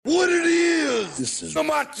This is the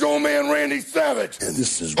Macho Man Randy Savage. And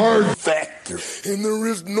this is Hard Factor. And there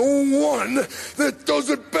is no one that does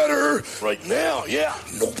it better right now. Yeah,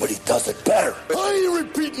 nobody does it better. I ain't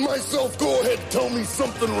repeating myself. Go ahead, tell me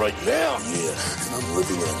something right now. Yeah, and I'm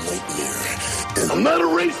living in a nightmare. And I'm not a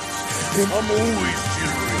racist. And I'm always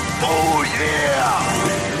cheering. Oh,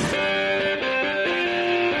 yeah.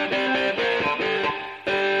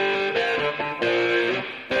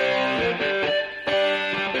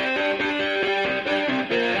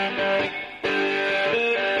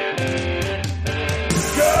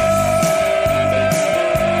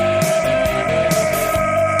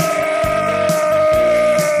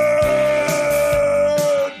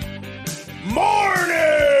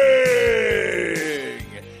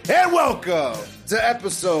 Welcome to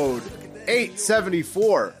episode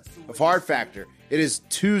 874 of Hard Factor. It is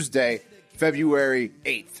Tuesday, February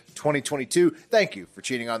 8th, 2022. Thank you for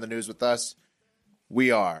cheating on the news with us.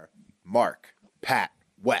 We are Mark, Pat,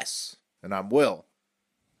 Wes, and I'm Will,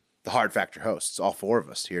 the Hard Factor hosts. All four of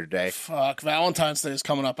us here today. Fuck, Valentine's Day is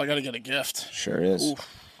coming up. I gotta get a gift. Sure is. Oof.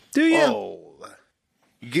 Do you? Oh.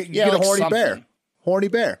 You get a like horny something. bear. Horny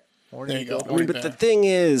bear. There you go. I mean, but the thing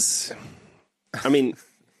is,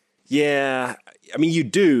 yeah, you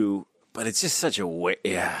do, but it's just such a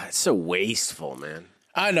it's so wasteful, man.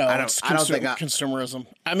 I know. I don't It's think consumerism.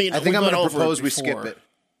 I think I'm going to propose we skip it.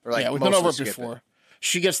 Or We've been over it skip before.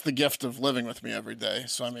 She gets the gift of living with me every day.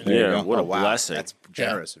 So What a blessing. That's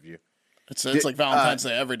generous of you. It's like Valentine's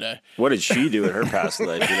Day every day. What did she do in her past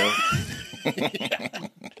life,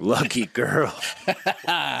 Lucky girl.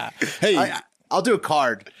 Hey, I'll do a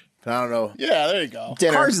card. I don't know. yeah, there you go.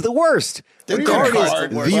 Dinner. Card's the worst. What do you Card mean is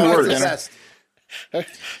card? the What's worst. the best?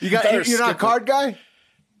 Better You're not a skip card guy?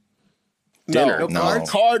 Dinner. No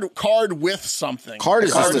cards? Card with something. Card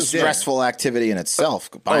is Card just a is dinner. stressful activity in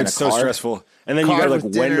itself. Oh, Buying it's a so card. stressful. And then you Card got like,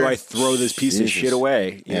 with when do dinner. I throw this piece of Jesus. shit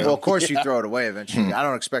away? You know? Well, of course you throw it away eventually. I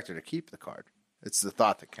don't expect her to keep the card. It's the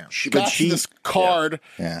thought that counts. She got this card.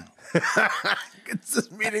 Yeah. It's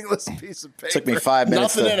this meaningless piece of paper. Took me 5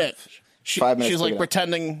 minutes. Nothing in it. 5 minutes She's to like get it.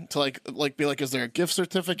 pretending to like be like, is there a gift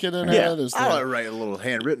certificate in Yeah. it? Is I'll there... write a little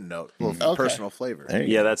handwritten note, a little personal flavor. There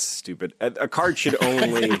you Yeah, that's stupid. A card should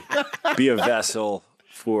only be a vessel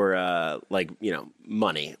for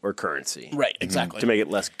money or currency. Right, exactly. To make it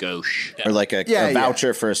less gauche. go. Or like a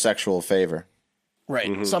voucher for a sexual favor.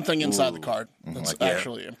 Right, something inside the card that's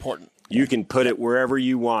actually important. You can put it wherever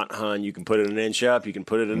you want, hon. You can put it an inch up. You can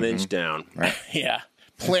put it an inch down. Right. Yeah,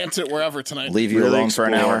 plant it wherever tonight. Leave you Really alone for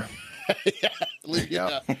an explore. hour.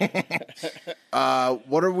 Yeah.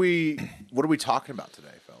 What are we talking about today,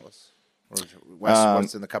 fellas?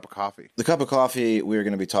 What's in the cup of coffee? The cup of coffee, we're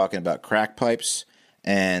going to be talking about crack pipes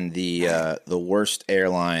and the worst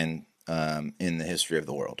airline in the history of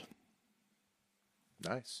the world.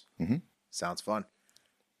 Nice. Sounds fun.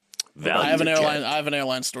 I have an Value airline. check. I have an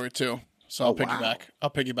airline story too. So I'll piggyback. I'll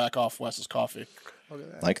piggyback off Wes's coffee.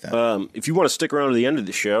 Like that. If you want to stick around to the end of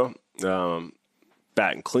the show,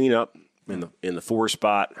 bat and clean up in the 4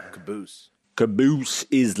 spot. Caboose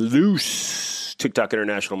is loose. TikTok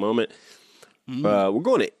International Moment. We're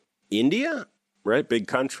going to India, right? Big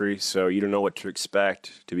country, so you don't know what to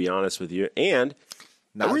expect, to be honest with you. And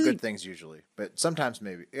Not really- good things usually, but sometimes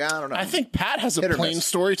maybe. Yeah, I don't know. I think Pat has a Hit or plane miss.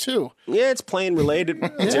 story too. yeah, it's plane related.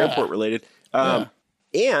 It's airport related.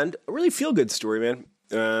 And a really feel good story, man.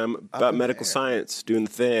 About medical science doing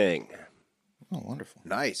the thing. Oh, wonderful.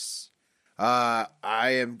 Nice. I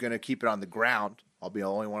am going to keep it on the ground. I'll be the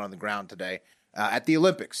only one on the ground today at the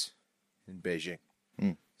Olympics in Beijing.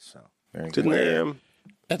 So Very good. Didn't they?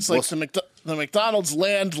 It's like the McDonald's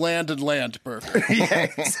land burger. yeah,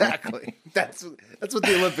 exactly. That's what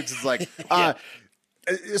the Olympics is like.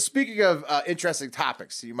 Speaking of interesting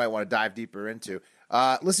topics you might want to dive deeper into,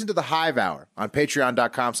 listen to the Hive Hour on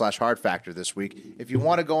patreon.com/hardfactor this week. If you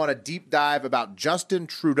want to go on a deep dive about Justin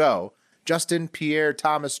Pierre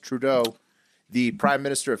Thomas Trudeau, the Prime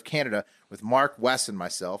Minister of Canada, with Mark, Wes, and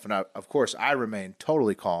myself. And of course, I remain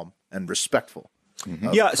totally calm and respectful of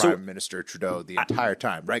Prime Minister Trudeau the entire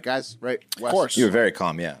time. Right, guys? Right? Wes? Of course. You were very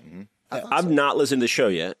calm, yeah. Mhm. I've not listened to the show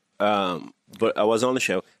yet, but I was on the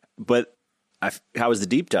show. But how was the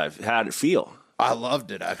deep dive? How did it feel? I loved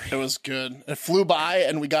it. It was good. It flew by,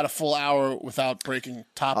 and we got a full hour without breaking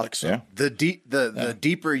topics. Yeah. The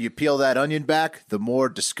deeper you peel that onion back, the more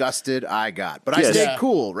disgusted I got. But I Yes. stayed Yeah.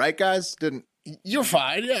 cool, right, guys? Didn't You're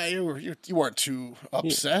fine. Yeah, you weren't too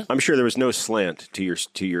upset. I'm sure there was no slant to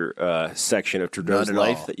your section of Trudeau's None at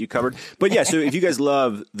life all. that you covered. But yeah, so if you guys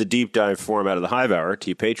love the deep dive format of the Hive Hour, to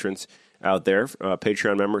you patrons out there,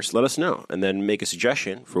 Patreon members, let us know and then make a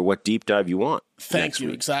suggestion for what deep dive you want. Thank next you.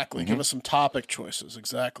 week. Exactly. Give us some topic choices.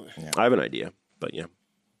 Exactly. I have an idea. But yeah,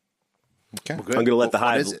 Okay. Well, good. I'm going to let the What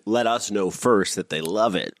Hive is it? let us know first that they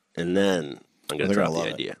love it, and then I'm going to They're drop gonna the love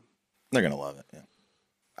it. idea. They're gonna love it. Yeah.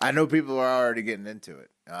 I know people are already getting into it,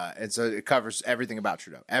 and so it covers everything about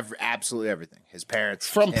Trudeau, absolutely everything. His parents,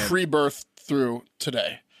 From him, pre-birth through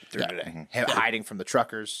today. through Yeah. today, him hiding from the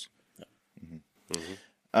truckers.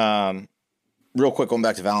 Real quick, going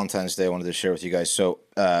back to Valentine's Day, I wanted to share with you guys. So,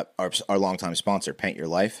 our longtime sponsor, Paint Your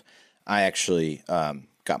Life, I actually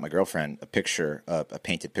got my girlfriend a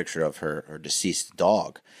painted picture of her deceased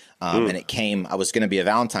dog, and it came. I was going to be a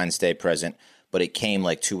Valentine's Day present, but it came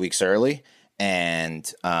like 2 weeks early, and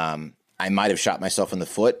I might have shot myself in the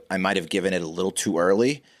foot. I might have given it a little too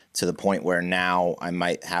early, to the point where now I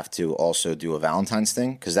might have to also do a Valentine's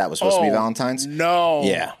thing, because that was supposed to be Valentine's. No.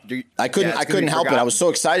 Yeah, You- I couldn't. yeah, I it's gonna couldn't be help it. I forgotten. was so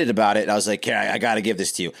excited about it. I was like, "Yeah, I got to give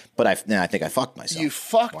this to you." But I think I fucked myself. You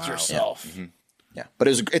fucked yourself. Yeah, but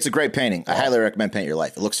it's a great painting. I highly recommend Paint Your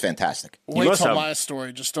Life. It looks fantastic. Wait must till have- my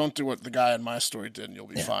story. Just don't do what the guy in my story did, and you'll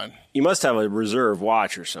be fine. You must have a reserve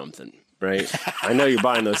watch or something, right? I know you're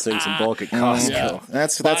buying those things in bulk at Costco. Yeah.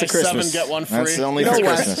 That's Buy a Christmas. 7, get 1 That's free. only You know for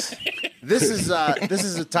what? Christmas. This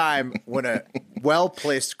is a time when a well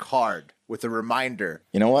placed card with a reminder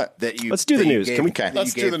You know what? that you. Let's do the that you news. gave- Can we- that you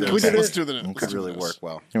Let's do gave the them news. could Let's do the news. Could really work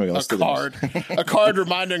well. Here we go. Let's do A the card. A card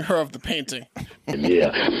reminding her of the painting.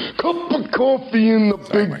 Yeah. Cup of coffee in the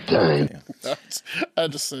big time. I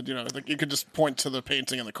just said, like you could just point to the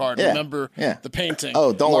painting in the card. Yeah. Remember Yeah. the painting.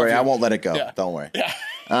 Oh, don't Love worry. you. I won't let it go. Yeah. Don't worry. Yeah.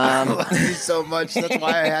 I love you so much. That's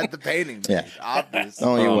why I had the painting. Yeah. Obvious.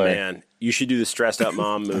 Don't you Oh worry. man, you should do the stressed out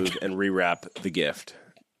mom move and rewrap the gift,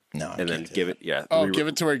 No. I and then can't do give it. Yeah. Oh, give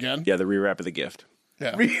it to her again. Yeah, the rewrap of the gift.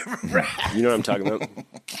 Yeah. You know what I'm talking about?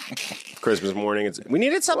 Christmas morning. We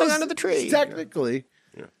needed something under the tree. Technically,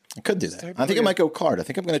 I could do that. I think I might go card. I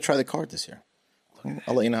think I'm going to try the card this year.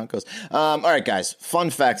 I'll let you know how it goes. All right, guys.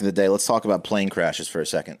 Fun fact of the day. Let's talk about plane crashes for a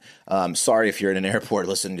second. Sorry if you're in an airport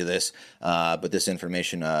listening to this, but this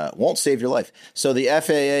information won't save your life. So the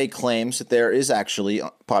FAA claims that there is actually,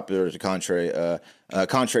 contrary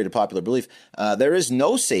to popular belief, there is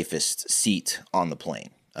no safest seat on the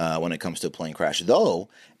plane when it comes to a plane crash. Though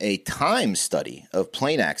a Time study of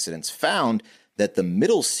plane accidents found that the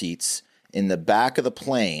middle seats in the back of the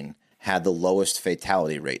plane had the lowest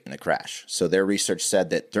fatality rate in a crash. So their research said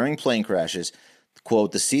that during plane crashes,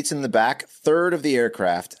 quote, the seats in the back third of the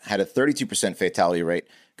aircraft had a 32% fatality rate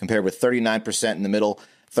compared with 39% in the middle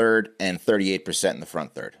third and 38% in the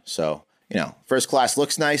front third. So, first class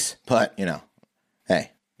looks nice, but,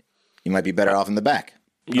 hey, you might be better off in the back.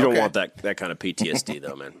 You don't Okay. want that kind of PTSD,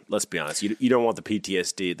 though, man. Let's be honest. You don't want the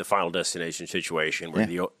PTSD, the Final Destination situation, where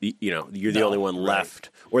you're the only one left,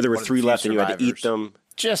 or there were One of the 3 few left and you had to eat survivors. them.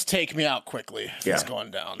 Just take me out quickly if Yeah. it's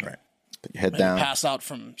going down. Put your head Maybe down. pass out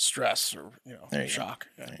from stress or shock.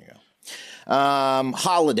 Yeah. There you go.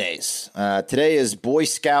 Holidays. Today is Boy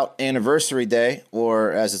Scout Anniversary Day,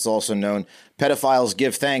 or as it's also known, Pedophiles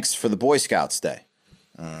Give Thanks for the Boy Scouts Day.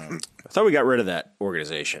 I thought we got rid of that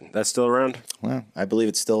organization. That's still around? Well, I believe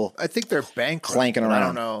it's still I think they're bankrupt. Clanking but I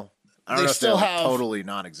around. don't know. I They don't know if still they're have- totally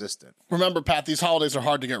non-existent. Remember, Pat, these holidays are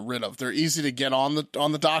hard to get rid of. They're easy to get on the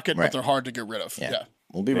docket, Right. but they're hard to get rid of. Yeah.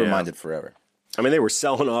 We'll be reminded forever. I mean, they were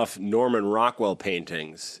selling off Norman Rockwell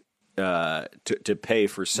paintings to pay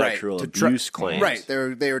for sexual to try- abuse claims. Right,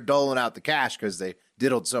 they were doling out the cash because they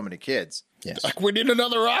diddled so many kids. Yes. Like, we need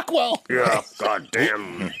another Rockwell. Yeah,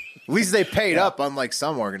 goddamn. At least they paid up, unlike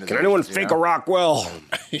some organizations. Can anyone you fake know? a Rockwell?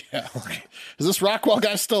 Yeah. Is this Rockwell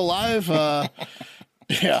guy still alive?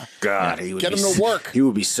 Yeah. God, he would Get be him to work. He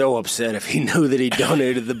would be so upset if he knew that he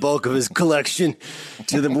donated the bulk of his collection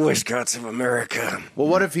to the Boy Scouts of America. Well,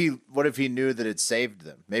 what if he knew that it saved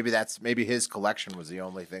them? Maybe his collection was the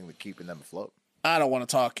only thing that keeping them afloat. I don't want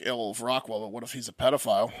to talk ill of Rockwell, but what if he's a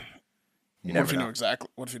pedophile? What if he knew exactly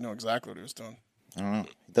what he was doing? I don't know.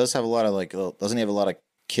 He does have a lot of doesn't he have a lot of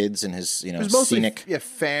kids in his, It was mostly scenic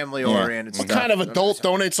family oriented What stuff. kind of adult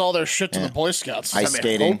donates all their shit to the Boy Scouts? ice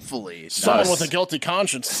skating? Hopefully, Someone with a guilty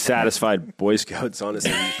conscience. Satisfied Boy Scouts,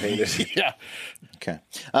 honestly, painted. Yeah. Okay.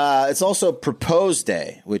 It's also Propose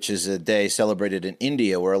Day, which is a day celebrated in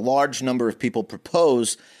India where a large number of people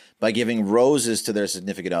propose by giving roses to their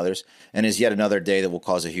significant others, and is yet another day that will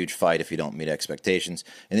cause a huge fight if you don't meet expectations.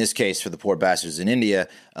 In this case, for the poor bastards in India,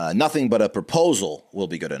 nothing but a proposal will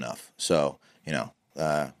be good enough. So,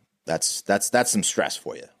 that's some stress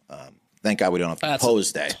for you. Thank God we don't have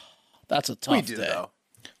Propose Day. That's a tough we do day. though.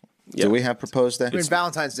 Do we have Propose Day? I mean,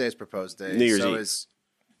 Valentine's Day is proposed day. New Year's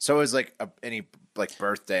so Eve. is like any like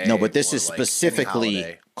birthday. No, but this or, is like, any specifically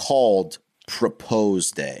holiday. called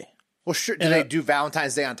Propose Day. Well, sure. Do they do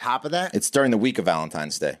Valentine's Day on top of that? It's during the week of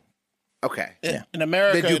Valentine's Day. Okay. In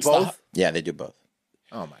America, They do it's both? Yeah, they do both.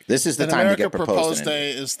 Oh my god. This is the In time America, to get proposed. in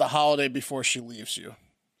Day is the holiday before she leaves you.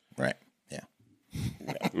 Right. Yeah.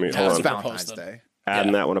 I mean, That's hold on. Valentine's proposed Day.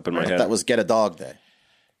 Adding that one up in my head. That was Get a Dog Day.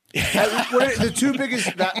 What are the two biggest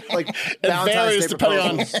like It Valentine's varies Day depending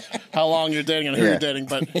on proposals? how long you're dating and who you're dating,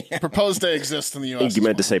 but proposed day exists in the I U.S. think you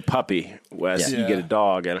meant to say puppy, Wes. Yeah. You get a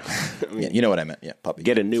dog and Yeah, you know what I meant. Yeah, puppy.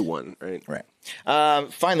 get a new one, right? Right.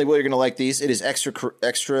 Finally, Will, you're going to like these. It is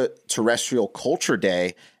Extraterrestrial Culture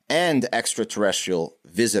Day and Extraterrestrial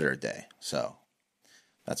Visitor Day. So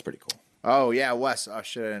that's pretty cool. Oh yeah, Wes. Oh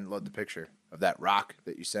shit, I didn't load the picture of that rock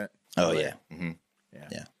that you sent. Oh, yeah. Mm-hmm.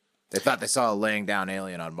 Yeah. They thought they saw a laying down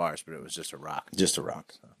alien on Mars, but it was just a rock. Just a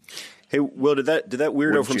rock. Hey, Will, did that weirdo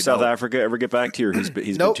Wouldn't from you South know? Africa ever get back to you, or he's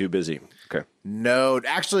been Nope. too busy? Okay. No,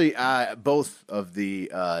 actually, both of the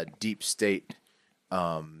deep state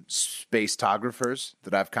spacetographers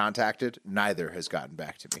that I've contacted, neither has gotten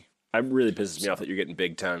back to me. It really pisses me off that you're getting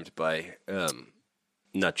big timed by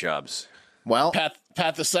nut jobs. Well,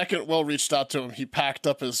 Pat the second Will reached out to him. He packed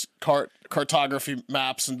up his cartography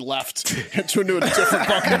maps and left into a different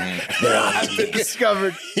bunker. I've been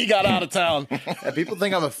discovered. He got out of town. Yeah, people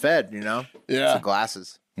think I'm a Fed, you know? Yeah. It's the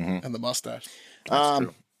glasses. And the mustache.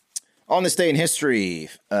 On this day in history,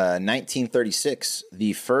 1936,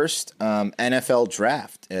 the first NFL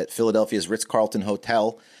draft at Philadelphia's Ritz-Carlton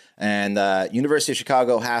Hotel, and University of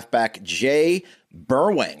Chicago halfback Jay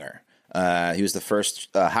Berwanger. He was the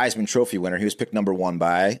first Heisman Trophy winner. He was picked number 1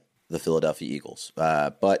 by the Philadelphia Eagles,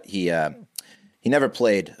 but he never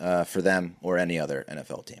played for them or any other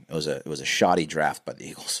NFL team. It was a shoddy draft by the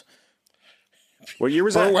Eagles. What year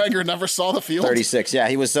was that? Berwanger never saw the field. 36. Yeah,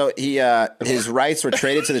 his rights were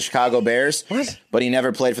traded to the Chicago Bears, but he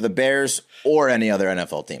never played for the Bears or any other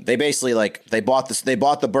NFL team. They basically they bought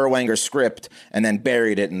the Berwanger script and then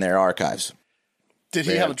buried it in their archives. Did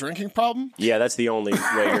he have a drinking problem? Yeah, that's the only way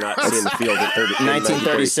you're not seeing the field at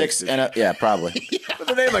 1936, and yeah, probably. With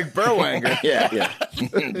a name like Berwanger. Yeah,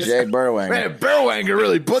 Jay Berwanger. Man, Berwanger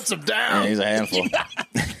really puts him down. Yeah, he's a handful.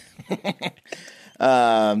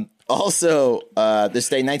 Also, this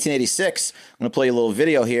day, 1986, I'm going to play you a little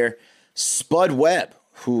video here. Spud Webb,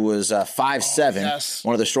 who was 5'7", yes.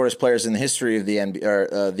 one of the shortest players in the history of the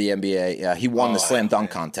NBA, he won the slam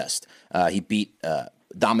dunk contest. He beat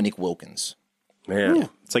Dominique Wilkins. Man,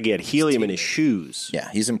 it's like he had helium in his shoes. Yeah,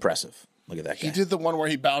 he's impressive. Look at that guy. He did the one where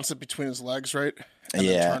he bounced it between his legs, right? And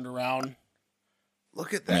Yeah. then turned around.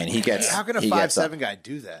 Look at that. I mean, How can a he gets 5'7" guy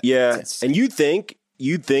do that? Yeah, and you'd think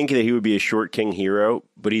that he would be a short king hero,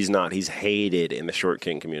 but he's not. He's hated in the short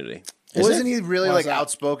king community. Wasn't he really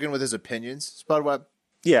outspoken with his opinions, Spud Webb?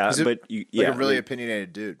 Yeah, He's but a really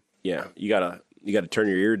opinionated dude. yeah, you gotta turn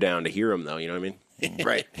your ear down to hear him, though. You know what I mean?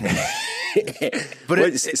 Right. But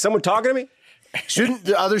is someone talking to me? Shouldn't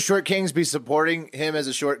the other short kings be supporting him as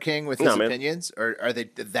a short king with his No, man. opinions, or are they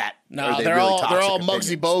that? No, are they they're really all toxic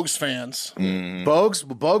Muggsy opinions? Bogues fans.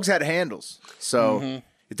 Bogues had handles, so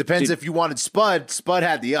it depends if you wanted Spud. Spud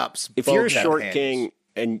had the ups. If Bogues you're a had short handles.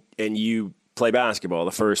 king and you play basketball,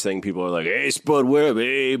 the first thing people are like, "Hey, Spud Webb,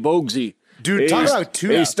 hey, Boguesy, Dude, hey, talk about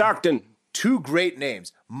two- hey, Stockton." Two great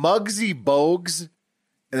names, Muggsy Bogues,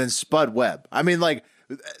 and then Spud Webb. I mean, like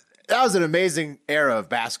that was an amazing era of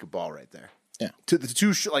basketball right there. Yeah. To the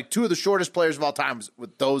two of the shortest players of all time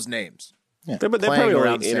with those names. They Playing probably around the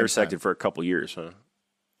only same intersected time. for a couple years, huh?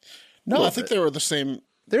 No, I think they were the same.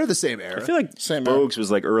 They're the same era. I feel like Same Bogues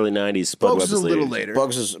was like early '90s. Spud Bogues Webb was a little later. later.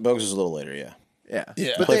 Bogues is a little later, yeah. Yeah,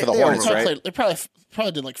 Yeah. But Played for the Hornets, Probably right? They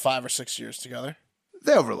probably did like 5 or 6 years together.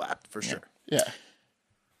 They overlapped for sure. Yeah.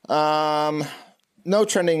 No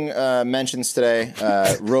trending mentions today.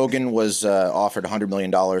 Rogan was offered $100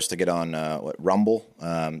 million to get on Rumble,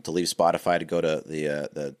 to leave Spotify to go to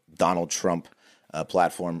the Donald Trump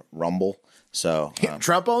platform Rumble. So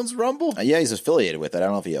Trump owns Rumble. yeah, he's affiliated with it. I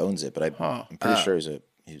don't know if he owns it, but I'm pretty sure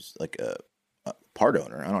he's like a part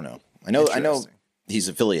owner. I don't know. I know Interesting. he's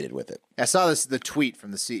affiliated with it. I saw the tweet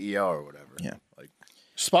from the CEO or whatever. Yeah. like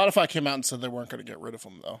Spotify came out and said they weren't going to get rid of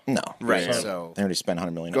him, though. No, right. So So they already spent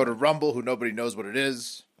 $100 million. go to Rumble, who nobody knows what it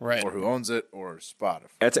is, Right. or who owns it, or Spotify.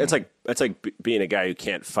 It's like being a guy who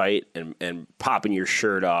can't fight and popping your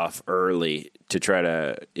shirt off early to try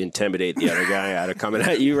to intimidate the other guy out of coming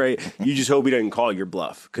at you. Right? You just hope he doesn't call your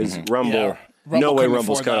bluff because Rumble. Yeah, Rumble No way couldn't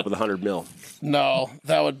Rumble's afford caught that. up with $100 million. No,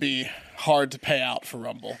 that would be hard to pay out for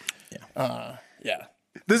Rumble. Yeah.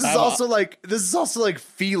 This is also like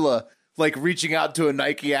Fila like reaching out to a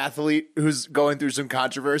Nike athlete who's going through some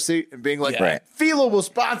controversy and being like, Right. Fila will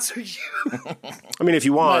sponsor you. I mean, if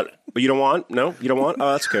you want, but you don't want. No, you don't want.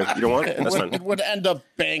 Oh, that's okay. You don't want. That's It fine. would end up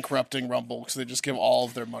bankrupting Rumble because they just give all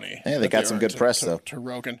of their money. Yeah, they that got some earned good press, though. to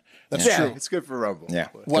Rogan. That's Yeah, true. it's good for Rumble. Yeah.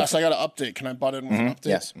 Wes, I got an update. Can I butt in with an update?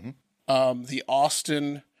 Yes. The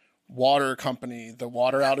Austin Water Company, the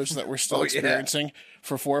water outage that we're still experiencing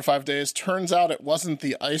for 4 or 5 days, turns out it wasn't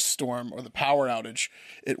the ice storm or the power outage.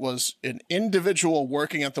 It was an individual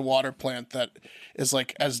working at the water plant that is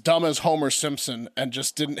like as dumb as Homer Simpson and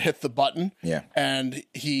just didn't hit the button. Yeah. And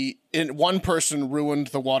one person ruined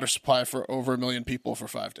the water supply for over 1 million people for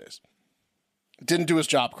 5 days. Didn't do his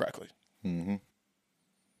job correctly. Mm-hmm.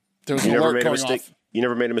 There was You an never alert made a going mistake. off. You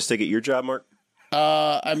never made a mistake at your job, Mark.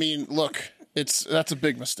 I mean, look, that's a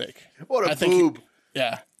big mistake. What a I think boob.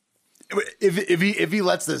 Yeah. If he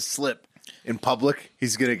lets this slip in public,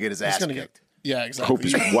 he's gonna get his ass gonna kicked. Yeah, exactly. Hope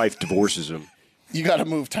his wife divorces him. You got to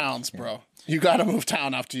move towns, bro. You got to move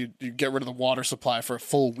town after you get rid of the water supply for a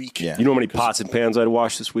full week. Yeah. You know how many pots and pans I'd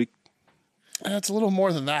wash this week? And it's a little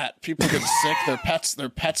more than that. People get sick. Their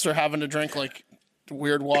pets are having to drink like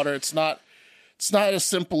weird water. It's not as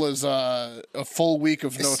simple as a full week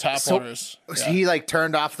of no tap waters. So Yeah. he like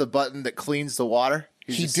turned off the button that cleans the water.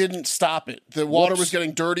 He didn't stop it. The water was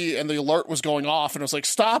getting dirty and the alert was going off and it was like,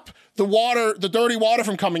 stop the dirty water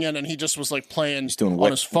from coming in. And he just was like playing Doing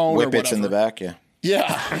on his phone or whippets whatever. in the back. Yeah.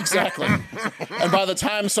 Yeah, exactly. And by the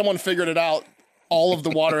time someone figured it out, all of the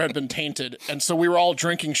water had been tainted. And so we were all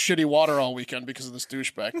drinking shitty water all weekend because of this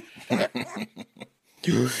douchebag.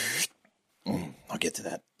 I'll get to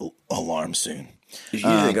that alarm soon. You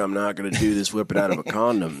think I'm not going to do this whip it out of a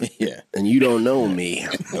condom? Yeah. And you don't know me.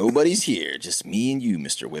 Nobody's here, just me and you,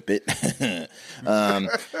 Mr. Whippet.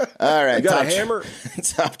 All right, You got a top hammer?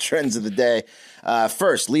 top trends of the day.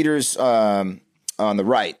 First, leaders on the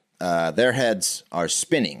right, their heads are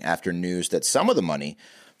spinning after news that some of the money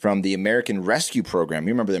from the American Rescue Program,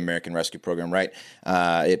 you remember the American Rescue Program, right?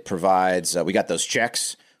 It provides, we got those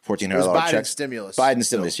checks. $1,400 Biden checks. stimulus. Biden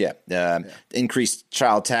stimulus, yeah. Increased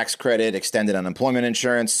child tax credit, extended unemployment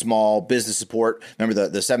insurance, small business support. Remember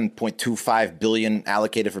the $7.25 billion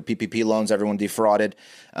allocated for PPP loans everyone defrauded.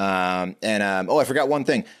 I forgot one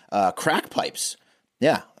thing. Crack pipes.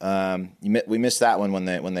 Yeah, we missed that one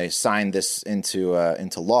when they signed this into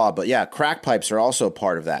law. But yeah, crack pipes are also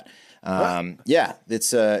part of that. Yeah, it's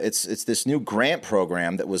this new grant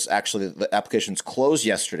program that was actually, the applications closed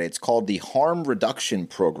yesterday. It's called the Harm Reduction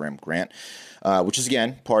Program grant, which is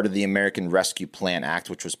again part of the American Rescue Plan Act,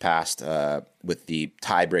 which was passed with the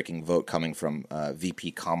tie-breaking vote coming from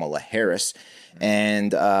VP Kamala Harris,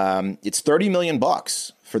 and it's $30 million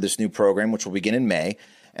for this new program, which will begin in May.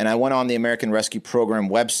 And I went on the American Rescue Program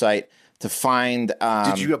website to find.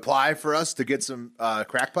 Did you apply for us to get some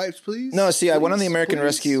crack pipes, please? No, see, I went on the American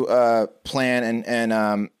Rescue plan, and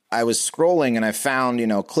I was scrolling, and I found,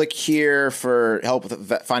 click here for help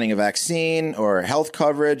with finding a vaccine or health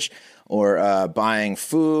coverage or buying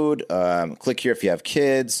food. Click here if you have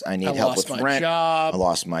kids. I need help with rent. I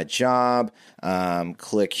lost my job.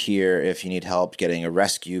 Click here if you need help getting a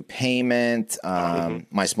rescue payment.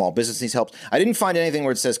 My small business needs help. I didn't find anything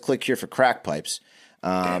where it says click here for crack pipes.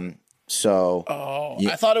 So,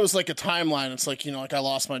 I thought it was like a timeline. It's like, like I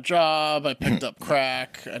lost my job, I picked up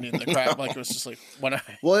crack, I need the crack. Like it was just like when I.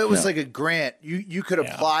 Well, it was like a grant. You could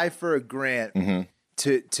apply for a grant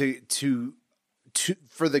to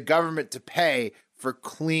for the government to pay for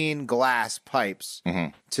clean glass pipes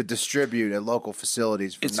to distribute at local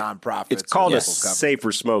facilities for nonprofits. It's called and a local government.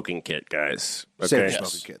 Safer Smoking Kit, guys. Okay. Safer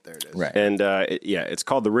smoking kit. There it is. right. And it's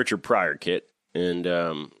called the Richard Pryor Kit, and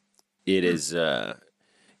it is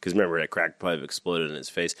because remember that crack pipe exploded in his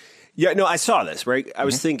face. Yeah, no, I saw this. Right, I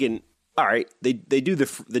was thinking, all right, they do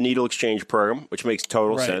the needle exchange program, which makes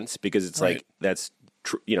total sense because it's like that's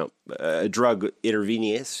a drug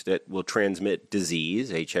intravenous that will transmit disease,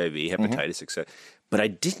 HIV, hepatitis, etc. But I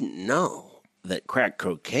didn't know that crack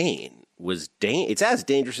cocaine was it's as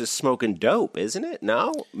dangerous as smoking dope, isn't it?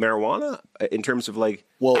 No, marijuana in terms of like,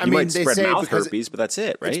 Well, you I might they spread say mouth because herpes, but that's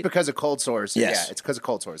it, right? It's because of cold sores. Yes. Yeah, it's because of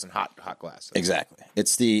cold sores and hot glass. Exactly.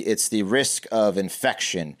 It's the risk of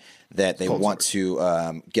infection that they want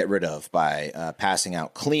to get rid of by passing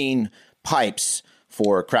out clean pipes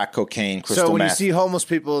for crack cocaine, crystal So when meth. you see homeless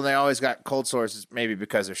people and they always got cold sores, it's maybe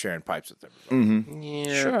because they're sharing pipes with them.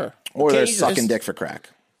 Sure. or they're Okay, sucking dick for crack.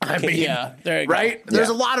 I mean, Yeah, there you go. right? There's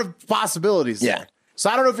a lot of possibilities Yeah. there. So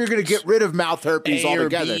I don't know if you're going to get rid of mouth herpes A or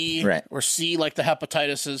altogether. B Right. or C, like the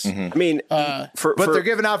hepatitis. I mean, But for they're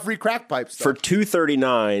giving out free crack pipes. for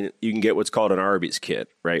 $2.39, you can get what's called an Arby's kit,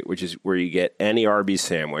 right? Which is where you get any Arby's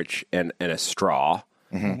sandwich and a straw.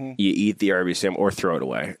 You eat the Arby's sandwich or throw it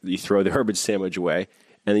away. You throw the Arby's sandwich away,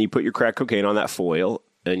 and then you put your crack cocaine on that foil,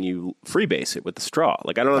 and you freebase it with the straw.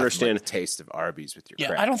 Like, I don't understand. Like the taste of Arby's with your Yeah,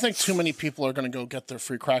 crack. I don't think too many people are going to go get their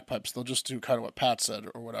free crack pipes. They'll just do kind of what Pat said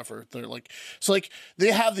or whatever. They're like, so like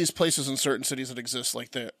they have these places in certain cities that exist,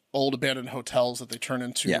 like the old abandoned hotels that they turn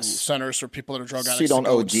into centers for people that are drug addicts don't to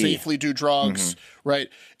go OD. safely do drugs, right?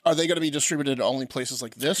 Are they going to be distributed to only places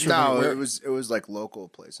like this? Or No, it was like local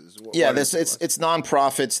places. It's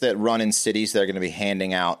nonprofits that run in cities that are going to be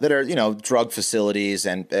handing out that are drug facilities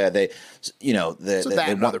and they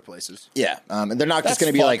and other places. Yeah, and they're not just going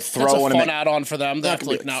to be fun. like throwing That's a fun them addon for them. That's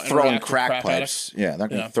like now throwing interact with crack pipes. addicts. Yeah, they're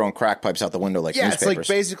going to be throwing crack pipes out the window like Yeah, it's newspapers.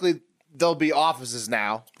 like basically there'll be offices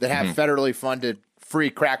now that have federally funded free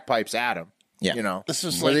crack pipes at them. Yeah. This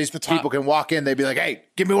is where like these the top- people can walk in, they'd be like, "Hey,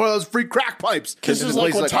 give me one of those free crack pipes." This And is the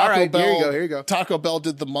like place when is all Taco right, Bell. Here you go. Taco Bell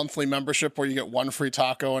did the monthly membership where you get one free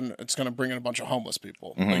taco and it's going to bring in a bunch of homeless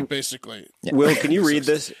people. Like basically, Will, can you read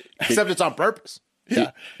this? Except it's on purpose.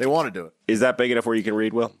 yeah. They want to do it. Is that big enough where you can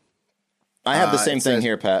read, Will? I have the same it thing says-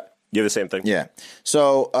 here, Pat. You have the same thing? Yeah.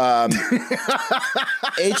 So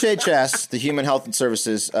HHS, the Human Health and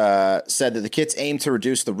Services, said that the kits aim to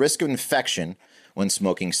reduce the risk of infection when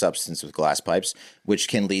smoking substance with glass pipes, which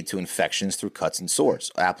can lead to infections through cuts and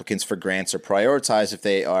sores. Applicants for grants are prioritized if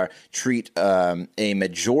they treat a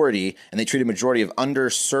majority of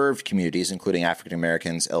underserved communities, including African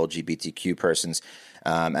Americans, LGBTQ persons,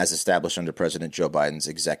 as established under President Joe Biden's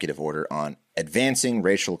executive order on advancing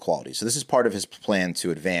racial equality. So this is part of his plan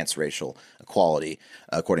to advance racial equality,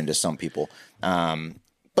 according to some people.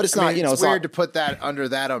 But it's not, it's weird to put that under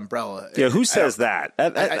that umbrella. Yeah, who says that?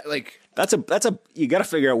 That's a you got to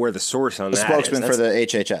figure out where the source on that is. Spokesman for the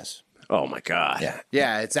HHS. Oh my god.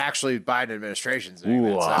 Yeah. it's actually Biden administration's name.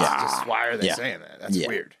 Just why are they saying that? That's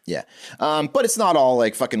weird. Yeah. But it's not all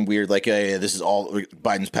like fucking weird. Like, this is all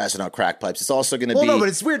Biden's passing out crack pipes. It's also going to be. Well, no, but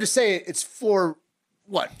it's weird to say it's for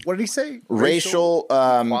what? What did he say? Racial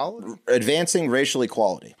equality? advancing racial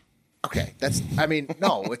equality. Okay,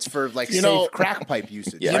 no, it's for like You safe know- crack pipe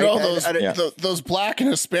usage. You right? know I- those black and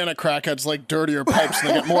Hispanic crackheads like dirtier pipes and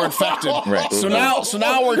they get more infected. Right. So now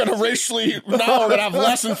we're gonna have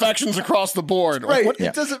less infections across the board. Right. What-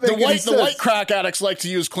 It doesn't the make any white sense. crack addicts like to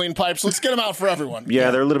use clean pipes. Let's get them out for everyone. Yeah,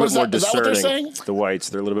 they're a little What bit more is that what they're discerning. saying? The whites,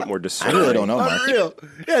 they're a little bit more I discerning. really don't know, Mark. Unreal.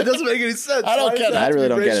 Yeah, it doesn't make any sense. I don't Why does get it. have I to really be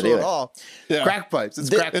don't get it racial either. at all? Yeah. Crack pipes. It's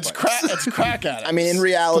crack It's pipes. It's crack addicts. I mean, in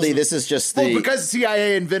reality, this is just the. Well, because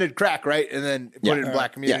CIA invented crack, right? And then put it in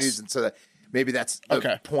black communities. Yes. And so that maybe that's the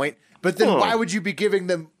Okay. point. But then why would you be giving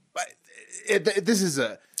them?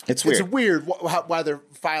 It's It's weird. weird why they're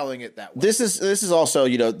filing it that way. This is also,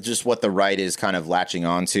 just what the right is kind of latching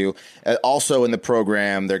onto. Also in the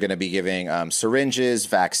program, they're going to be giving syringes,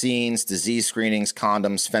 vaccines, disease screenings,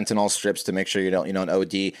 condoms, fentanyl strips to make sure you don't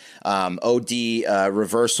OD,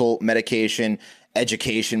 reversal medication,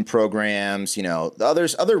 education programs,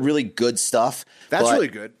 other really good stuff. That's But- really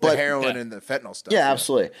good. The but- heroin and the fentanyl stuff. Yeah,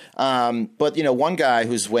 absolutely. But one guy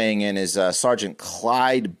who's weighing in is Sergeant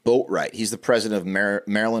Clyde Boatwright. He's the president of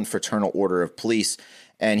Maryland Fraternal Order of Police,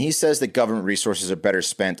 and he says that government resources are better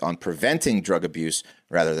spent on preventing drug abuse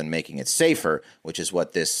rather than making it safer, which is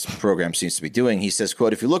what this program seems to be doing. He says,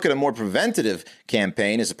 quote, "If you look at a more preventative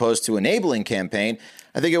campaign as opposed to enabling campaign,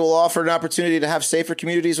 I think it will offer an opportunity to have safer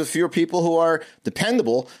communities with fewer people who are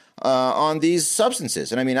dependable on these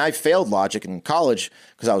substances." And I mean, I failed logic in college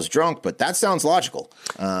because I was drunk, but that sounds logical.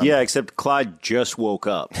 Yeah, except Clyde just woke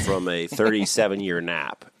up from a 37-year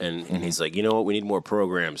nap, and he's like, you know what? We need more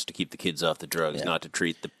programs to keep the kids off the drugs, not to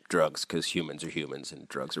treat the drugs, because humans are humans and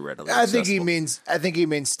drugs are readily I think accessible. he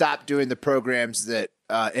means stop doing the programs that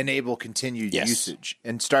enable continued usage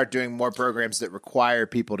and start doing more programs that require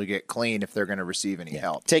people to get clean if they're going to receive any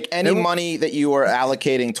help. Take any money that you are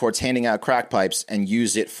allocating towards handing out crack pipes and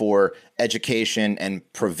use it for education and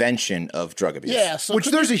prevention of drug abuse. Yeah, so Which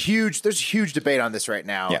there's a huge debate on this right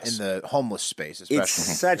now Yes. in the homeless space, especially. It's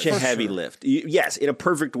such a heavy lift. Yes, in a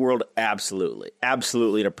perfect world, absolutely.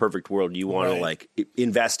 Absolutely, in a perfect world, you want to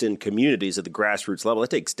invest in communities at the grassroots level. It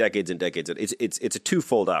takes decades and decades. It's a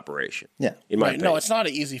twofold operation. Yeah. In my Right, opinion. no, it's not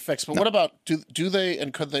an easy fix. But what about do they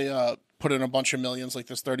and could they put in a bunch of millions like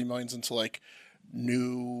this 30 millions into like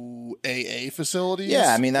new AA facilities?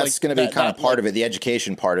 Yeah, I mean that's Like, going to be that- kind of that, part of it, the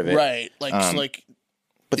education part of it, right? Like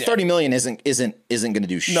But 30 million isn't going to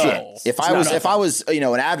do shit. No, if it's I was nothing.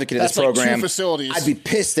 an advocate of That's this like two program, facilities. I'd be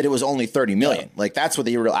pissed that it was only 30 million. Like that's what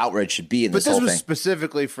the real outrage should be in But this this whole was thing.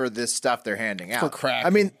 specifically for this stuff they're handing out. For crack. I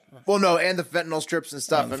mean, well, no, and the fentanyl strips and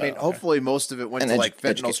stuff. I mean, hopefully most of it went And to like fentanyl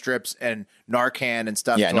educate. strips and Narcan and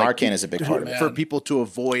stuff. Yeah, to, like, Narcan is a big part of it. for people to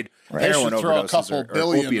avoid they heroin should throw a overdoses couple or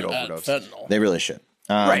billion opiate at overdoses. fentanyl. They really should.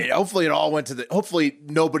 Right. Hopefully it all went to hopefully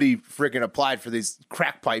nobody freaking applied for these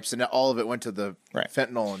crack pipes and all of it went to the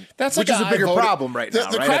fentanyl. And, That's which like is a bigger problem right now.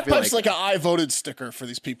 The right? crack pipe's like an I voted sticker for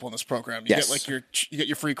these people in this program. You Yes. get like you get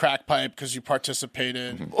your free crack pipe because you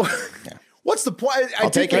participated. What's the point? I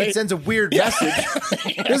think it sends a weird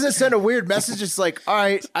message. Doesn't it send a weird message? It's like, all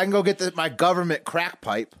right, I can go get my government crack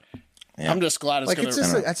pipe. I'm just glad it's Like, going it's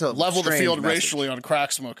just that's a level the strange field message. racially on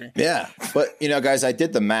crack smoking. Yeah, but guys, I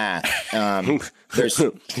did the math. There's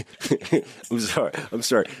I'm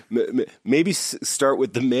sorry. Maybe start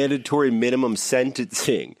with the mandatory minimum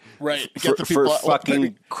sentencing. Right. For, Get the people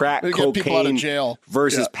fucking crack get cocaine people out of jail.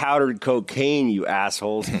 versus powdered cocaine, you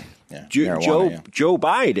assholes. marijuana, Joe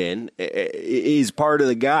Biden is part of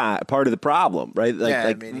the problem, right?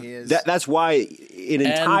 Like, he is. That's why an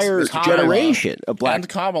entire Kamala. generation of black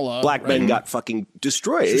Kamala, men got fucking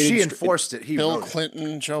destroyed. She enforced it. He Bill wrote it.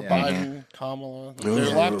 Clinton, Joe Biden, Kamala.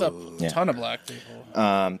 They're locked up a ton of black people.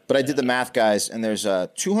 but I did the math, guys, and there's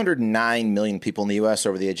 209 million people in the U.S.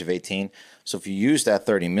 over the age of 18. So if you use that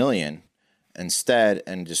 30 million instead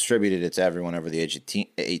and distributed it to everyone over the age of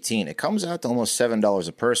 18, it comes out to almost $7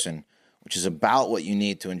 a person, which is about what you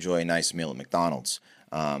need to enjoy a nice meal at McDonald's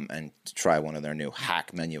and to try one of their new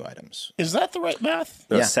hack menu items. Is that the right math?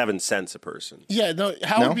 No, Yeah. 7 cents a person. Yeah, no.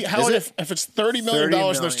 If it's $30 million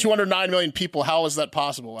and there's 209 million people, how is that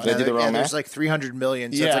possible? They do the wrong There's math? like 300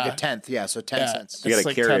 million, so it's like a tenth. Yeah, so 10 cents. You got It's to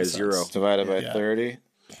like carry 10 a cents. zero. Divided by 30.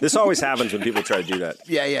 This always happens when people try to do that.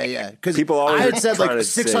 Yeah. Because People always I had are said trying like to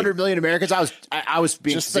 600 million Americans. I was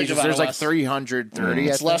being Just think facetious. about There's it like less. 330.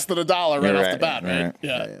 It's less than $1 right You're off right, the bat, right? right.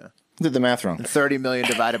 Yeah. Did the math wrong. 30 million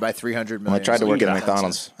divided by 300 million. I tried to So work you at a got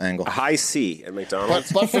McDonald's angle. A high C at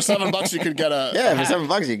McDonald's. But for $7 you could get a Yeah, for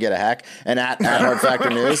 $7 you get a hack. And at Hard Factor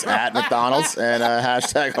News, at McDonald's, and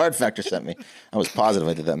hashtag Hard Factor sent me. I was positive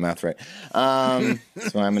I did that math right.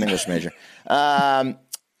 So I'm an English major.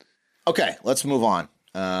 Okay, let's move on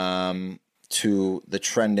to the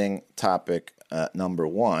trending topic number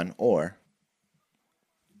one, or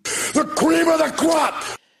The cream of the crop!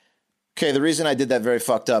 okay, the reason I did that very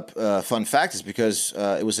fucked up fun fact is because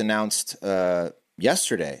it was announced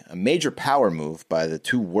yesterday, a major power move by the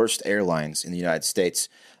two worst airlines in the United States,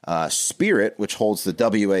 Spirit, which holds the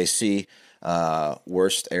WAC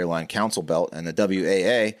Worst Airline Council belt, and the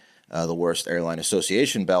WAA, the Worst Airline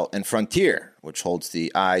Association belt, and Frontier, which holds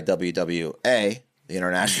the IWWA, the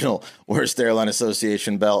International Worst Airline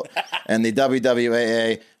Association belt, and the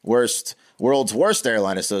WWAA World's Worst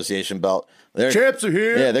Airline Association belt. Champs are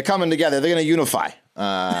here. Yeah, they're coming together. They're going to unify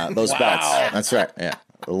those belts. That's right. Yeah,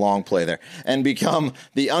 a long play there. And become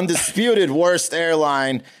the undisputed worst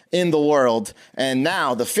airline in the world. And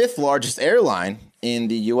now the 5th largest airline in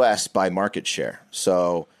the U.S. by market share.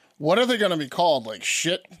 So, what are they going to be called? Like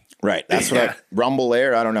shit? right. That's what Rumble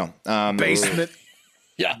Air. I don't know. Basement.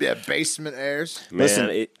 Yeah. Yeah, basement airs. Man,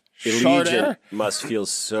 Listen, Shard Allegiant Air? must feel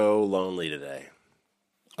so lonely today.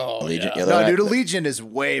 Oh, Allegiant, yeah. No, dude, Allegiant is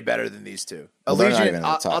way better than these two. Well, they're not Allegiant, even in the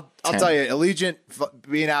top I'll 10. tell you, Allegiant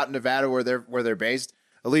being out in Nevada where they're based,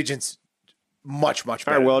 Allegiant's much All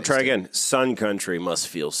better. right, well, than try these two. again. Sun Country must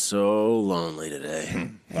feel so lonely today.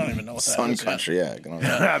 I don't even know what that Sun is. Country. Yeah. Get on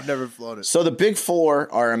that. I've never flown it. So the big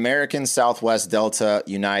four are American, Southwest, Delta,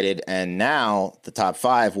 United, and now the top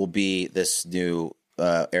 5 will be this new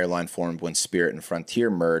airline formed when Spirit and Frontier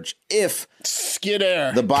merge, if Skid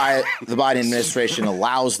Air. the Biden administration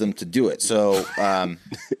allows them to do it. So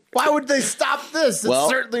Why would they stop this? It's Well-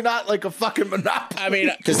 certainly not like a fucking monopoly. I mean,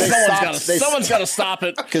 they someone's got to stop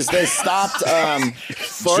it. because they stopped Jet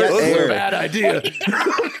That's a Air. bad idea.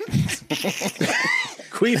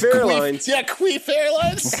 Queef Airlines. Yeah, Queef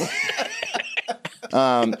Airlines.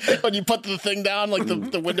 When you put the thing down, like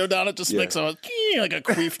the window down, it just makes a like a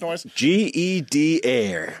queef noise. GED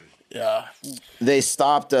Air. Yeah, They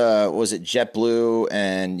stopped. Was it JetBlue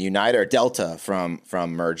and United or Delta from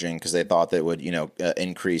merging because they thought that it would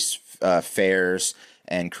increase fares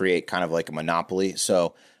and create kind of like a monopoly.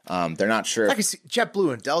 So they're not sure. I can see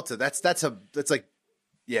JetBlue and Delta. That's like,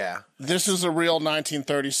 yeah. this is a real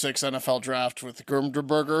 1936 NFL draft with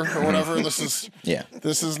Grimderberger or whatever. This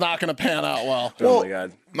is not going to pan out well. Oh my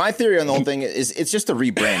God. My theory on the whole thing is it's just a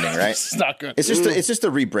rebranding, right? It's not good. It's just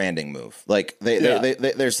a rebranding move. Like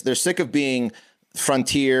they're sick of being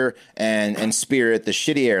Frontier and Spirit, the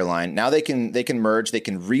shitty airline. Now they can merge, they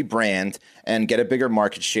can rebrand and get a bigger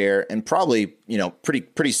market share, and probably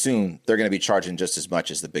pretty soon they're going to be charging just as much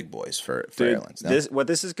as the big boys for Dude, airlines. No? what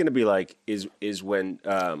this is going to be like is when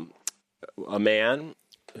a man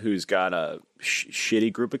who's got a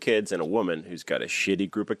shitty group of kids and a woman who's got a shitty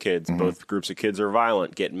group of kids. Both groups of kids are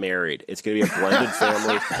violent. Get married. It's going to be a blended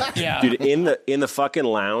family. Yeah, dude. In the fucking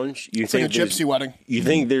lounge, it's like a gypsy wedding. You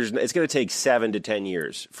think it's going to take 7 to 10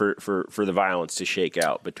 years for the violence to shake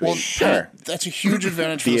out between that's a huge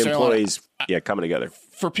advantage for the this airline. employees. Coming together.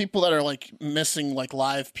 For people that are like missing like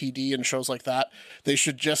live PD and shows like that, they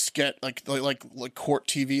should just get like court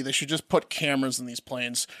TV. They should just put cameras in these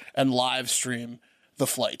planes and live stream the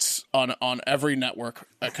flights on every network,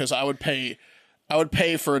 because I would pay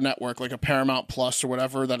for a network like a Paramount Plus or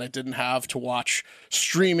whatever that I didn't have to watch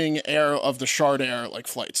streaming air of the Shard Air like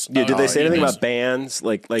flights. Yeah, did they say anything about bans?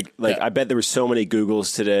 Like I bet there were so many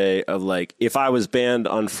Googles today of like, if I was banned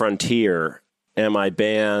on Frontier, am I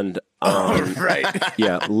banned on Right.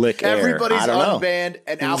 Lick Air? Everybody's I don't know. unbanned,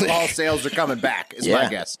 and alcohol sales are coming back, is my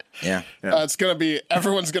guess. Yeah. It's going to be,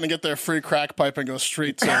 everyone's going to get their free crack pipe and go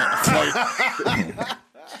straight to a flight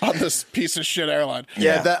on this piece of shit airline.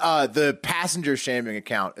 Yeah, the passenger shaming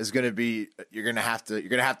account is going to be, you're going to have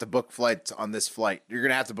to book flights on this flight. You're going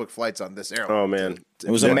to have to book flights on this airline. Oh man, It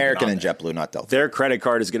was American and JetBlue, not Delta. their credit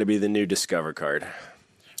card is going to be the new Discover card.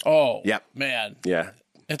 Oh, Yep. man. Yeah,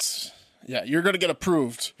 You're going to get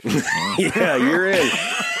approved. yeah, you're in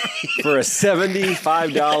for a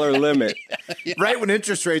 $75 limit. Right when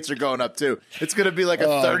interest rates are going up too. It's going to be like a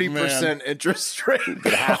 30% interest rate.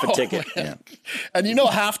 Half a ticket. And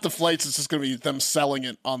half the flights is just going to be them selling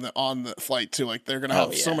it on the flight too. Like they're going to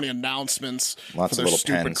have so many announcements Lots for of their little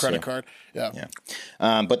stupid pens, credit yeah. card.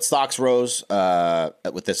 Yeah. But stocks rose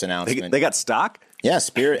with this announcement. They got stock. Yeah,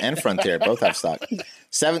 Spirit and Frontier both have stock.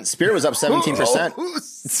 Spirit was up 17%.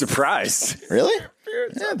 Surprised. Really?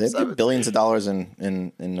 Yeah, they have billions of dollars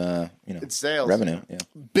in sales. revenue. Yeah.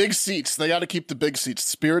 Big seats. They got to keep the big seats.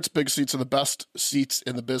 Spirit's big seats are the best seats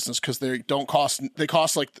in the business because they don't cost. They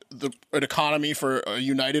cost like an economy for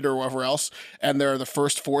United or whoever else, and they're the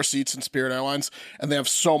first 4 seats in Spirit Airlines, and they have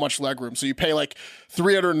so much legroom. So you pay like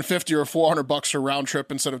 $350 or $400 for round trip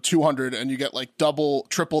instead of $200, and you get like triple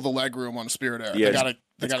the legroom on Spirit Air. Yeah,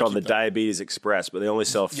 it's called the Diabetes Express, but they only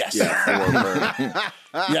sell 4 per.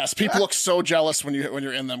 Yes, people look so jealous when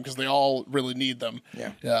you're in them because they all really need them.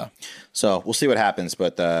 Yeah. So we'll see what happens,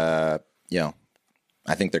 but I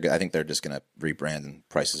think they're just going to rebrand and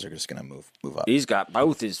prices are just going to move up. He's got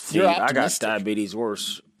both his feet. You're I got optimistic. diabetes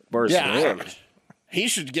worse than him. He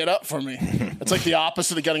should get up for me. It's like the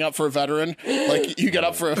opposite of getting up for a veteran. Like you get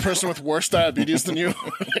up for a person with worse diabetes than you.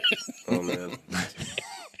 Oh man.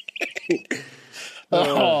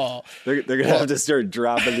 Oh, They're gonna have to start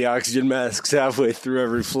dropping the oxygen masks halfway through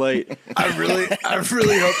every flight. I really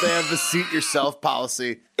hope they have the seat yourself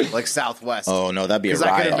policy like Southwest. Oh no, that'd be a Because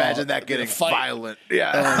I riot. can imagine that getting fight. violent.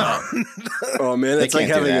 Yeah. Oh man, that's like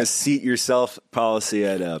can't do having that. a seat yourself policy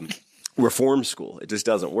at reform school. It just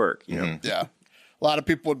doesn't work. You know. yeah. A lot of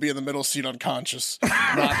people would be in the middle seat unconscious,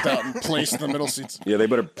 knocked out and placed in the middle seats. Yeah, they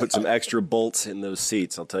better put some extra bolts in those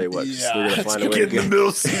seats. I'll tell you what. 'cause Yeah, they're gonna it's find a way Get in the to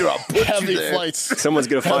middle seat or I'll put Heavy you there. flights. someone's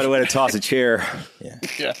gonna find a way to toss a chair.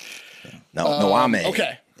 Yeah. No, Noame.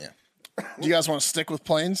 Okay. Yeah. Do you guys want to stick with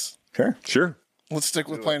planes? Sure. Sure. Let's stick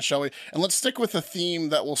with planes, shall we? And let's stick with a theme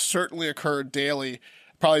that will certainly occur daily,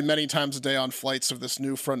 probably many times a day on flights of this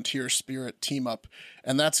new Frontier Spirit team up.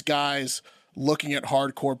 And that's guys looking at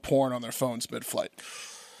hardcore porn on their phones mid-flight.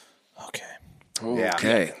 Okay. Yeah.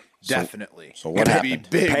 Okay. Definitely. So what Gonna be happened?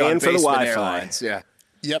 big Paying on for the basement Wi-Fi. airlines. Yeah.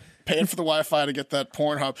 Yep, paying for the Wi-Fi to get that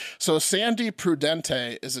Pornhub. So Sandy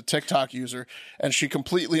Prudente is a TikTok user, and she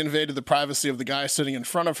completely invaded the privacy of the guy sitting in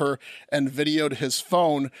front of her and videoed his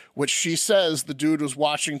phone, which she says the dude was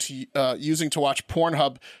using to watch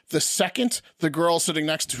Pornhub the second the girl sitting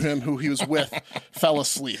next to him, who he was with, fell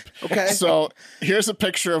asleep. Okay. So here's a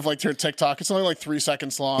picture of like her TikTok. It's only like 3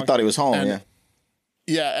 seconds long. I thought he was home. And- yeah.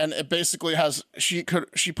 Yeah, and it basically has she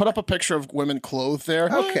put up a picture of women clothed there.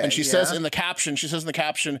 Okay, And she says in the caption,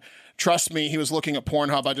 trust me, he was looking at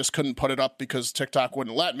Pornhub. I just couldn't put it up because TikTok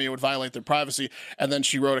wouldn't let me. It would violate their privacy. And then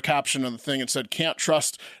she wrote a caption on the thing and said, can't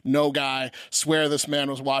trust no guy. Swear this man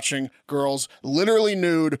was watching girls literally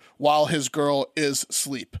nude while his girl is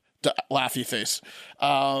asleep. Laughy face.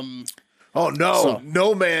 Oh no.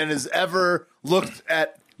 No man has ever looked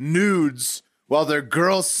at nudes while their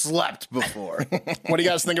girl slept before. What do you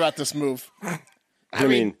guys think about this move? I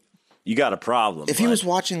mean, you got a problem. If he was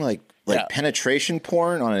watching like Yeah. penetration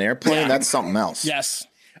porn on an airplane, Yeah. that's something else. Yes.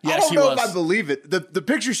 Yes, I don't he know was. if I believe it. The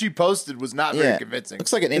picture she posted was not very convincing.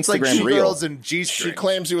 Looks like an it's Instagram like two reel. girls in G strings. She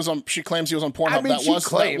claims he was on Pornhub. I mean,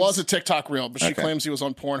 that was a TikTok reel, but she claims he was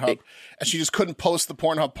on Pornhub, and she just couldn't post the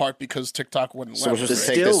Pornhub part because TikTok wouldn't So let we're her. supposed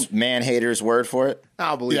to take this man hater's word for it. I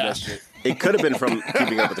don't believe Yeah. that shit. It could have been from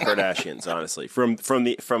Keeping Up with the Kardashians, honestly,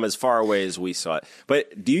 from as far away as we saw it.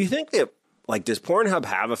 But do you think that, like, does Pornhub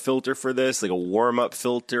have a filter for this, like a warm up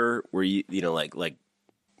filter, where Plane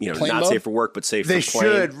not mode? safe for work but safe They for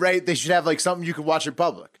plane? should, right? They should have like something you could watch in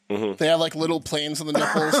public. They have like little planes on the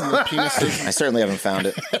nipples and the penises. I certainly haven't found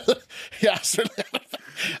it. Yeah, certainly.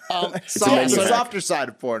 The menu hack. softer side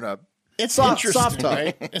of Pornhub. It's Soft interesting, talk.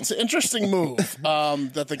 right? It's an interesting move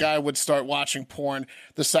that the guy would start watching porn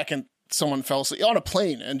the second someone fell asleep on a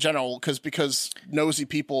plane in general, because nosy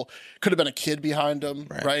people could have been a kid behind him,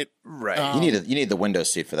 right? Right. You need the window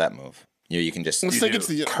seat for that move. You can just Let's think it's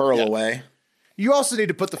the curl yeah. away. You also need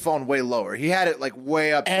to put the phone way lower. He had it like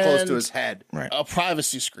way up close to his head. Right. A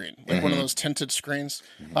privacy screen, like one of those tinted screens.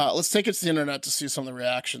 Let's take it to the internet to see some of the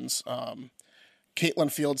reactions.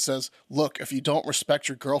 Caitlin Field says, "Look, if you don't respect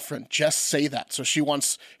your girlfriend, just say that." So she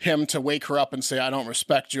wants him to wake her up and say, "I don't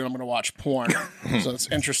respect you, and I'm going to watch porn." So it's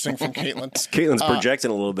interesting from Caitlin. Caitlin's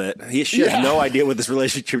projecting a little bit. She has no idea what this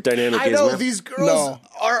relationship dynamic I is. know man. these girls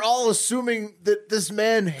are all assuming that this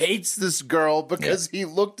man hates this girl because he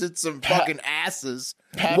looked at some fucking asses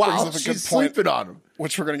Pat while brings up a she's good point. sleeping on him.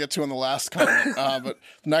 Which we're going to get to in the last comment. But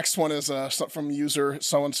next one is from user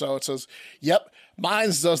so-and-so. It says, "Yep,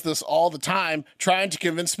 Mines does this all the time, trying to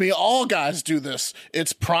convince me all guys do this.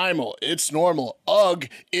 It's primal. It's normal. Ugh,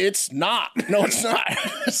 it's not. No, it's not."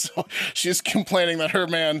 So she's complaining that her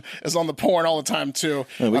man is on the porn all the time, too.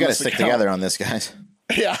 We got to stick together on this, guys.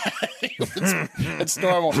 Yeah, it's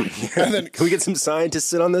normal. And then Can we get some scientists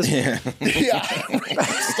sit on this? yeah,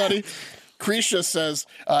 study. Krisha says,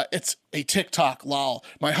 "It's a TikTok, lol.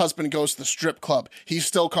 My husband goes to the strip club. He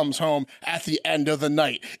still comes home at the end of the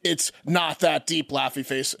night. It's not that deep, laughy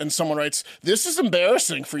face." And someone writes, "This is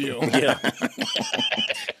embarrassing for you." Yeah.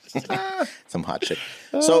 Some hot chick.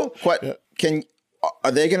 So,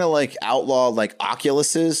 are they going to like outlaw like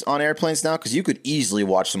Oculuses on airplanes now? Because you could easily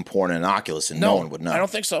watch some porn in an Oculus and no one would know. I don't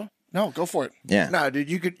think so. No, go for it. Yeah. No, dude,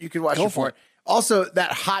 you could watch Go it for it. Also,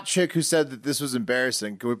 that hot chick who said that this was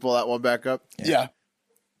embarrassing. Can we pull that one back up? Yeah.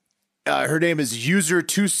 Her name is user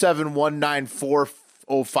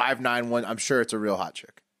 271940591. I'm sure it's a real hot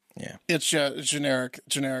chick. Yeah. It's generic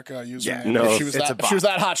username. Yeah. No, if she was it's a if she was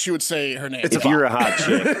that hot, she would say her name. If you're a hot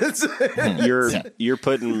chick, you're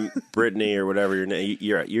putting Brittany or whatever your name.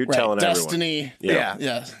 You're telling Destiny.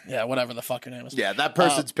 everyone. Yeah, whatever the fuck your name is. Yeah, that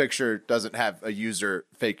person's picture doesn't have a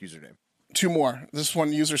fake username. Two more. This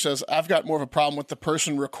one user says, "I've got more of a problem with the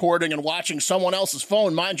person recording and watching someone else's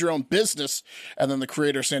phone. Mind your own business." And then the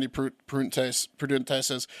creator, Sandy Prudente,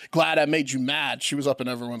 says, "Glad I made you mad." She was up in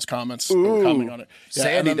everyone's comments commenting on it. Yeah, and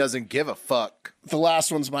Sandy then doesn't give a fuck. the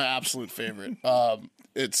last one's my absolute favorite.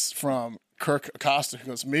 It's from Kirk Acosta, who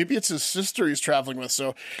goes, "Maybe it's his sister he's traveling with."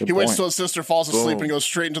 So he waits point. till his sister falls asleep and goes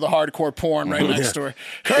straight into the hardcore porn right next to her.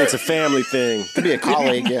 It's a family thing. Could be a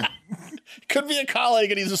colleague. Yeah. Could be a colleague,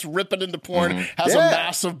 and he's just ripping into porn, has Yeah. a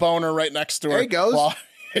massive boner right next to her. There he goes. While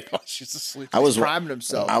she's asleep. I was priming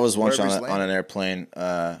himself. I was once wherever he's on landing. an airplane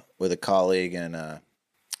with a colleague, and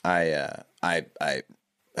I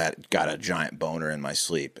got a giant boner in my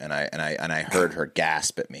sleep, and I heard her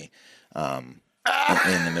gasp at me in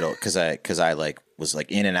the middle because I like was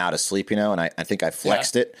like in and out of sleep, you know, and I think I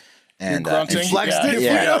flexed it. And, grunting? and she, Flexed it?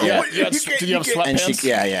 Yeah, Yeah. yeah. Did you have And sweatpants? she,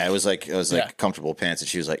 yeah, it was like Yeah. comfortable pants, and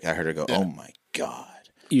she was like, I heard her go, "Oh my god."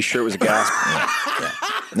 You sure it was a gasp?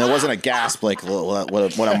 And it wasn't a gasp like what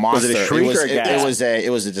a monster. Was it a shriek or a gasp? It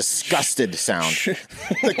was a disgusted sound.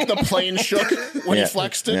 The plane shook when Yeah. he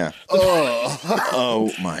flexed it. Yeah.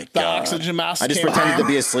 Oh my The god. oxygen mask I just came pretended down. to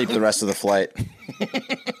be asleep the rest of the flight.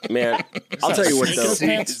 Man, I'll tell you what Snake in though.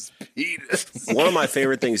 his pants? One of my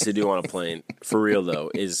favorite things to do on a plane, for real though,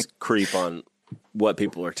 is creep on what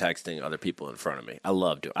people are texting other people in front of me. I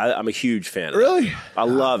love doing. I'm a huge fan of Really? that. I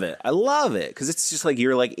love it. I love it because it's just like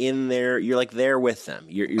you're like in there. You're like there with them.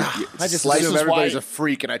 You're I just This assume is everybody's why- a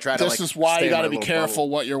freak, and I try to. This like, is why stay you in got my to be little careful bubble.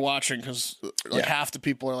 what you're watching, because like half the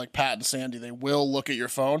people are like Pat and Sandy. They will look at your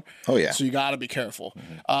phone. Oh, yeah. So you got to be careful.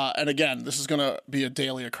 And again, this is going to be a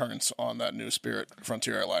daily occurrence on that new Spirit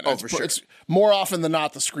Frontier airline. Oh, for sure. It's more often than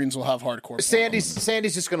not the screens will have hardcore. porn.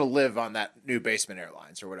 Sandy's just gonna live on that new Basement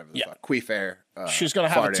Airlines or whatever the fuck. Queef Air. She's going to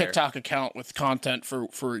have a Fart Air. TikTok account with content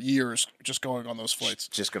for years, just going on those flights.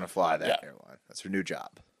 Just gonna fly that Yeah. airline. That's her new job.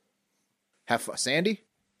 Have fun, Sandy.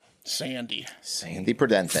 Sandy, Sandy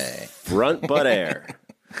Prudente. front butt air.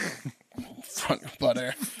 front butt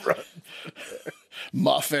air.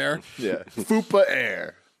 Muff Air. Yeah. Fupa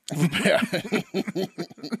Air.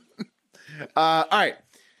 All right.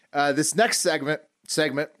 This next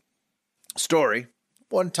segment, story,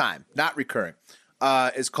 one time, not recurring,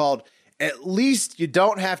 is called At Least You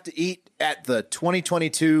Don't Have to Eat at the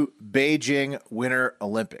 2022 Beijing Winter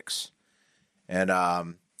Olympics.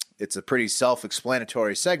 And it's a pretty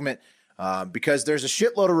self-explanatory segment because there's a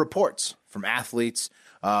shitload of reports from athletes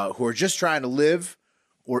who are just trying to live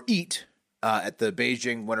or eat at the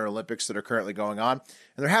Beijing Winter Olympics that are currently going on.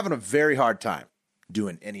 And they're having a very hard time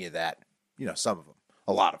doing any of that. You know, some of them,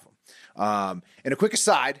 a lot of them. And a quick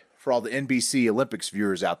aside for all the NBC Olympics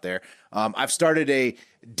viewers out there, I've started a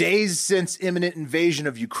days since imminent invasion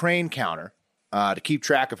of Ukraine counter to keep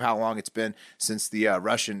track of how long it's been since the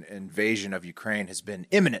Russian invasion of Ukraine has been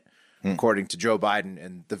imminent, according to Joe Biden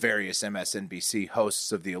and the various MSNBC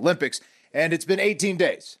hosts of the Olympics. And it's been 18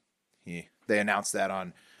 days. They announced that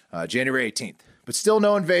on January 18th. But still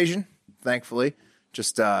no invasion, thankfully.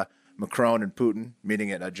 Just Macron and Putin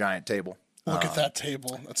meeting at a giant table. Look at that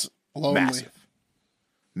table. That's lonely.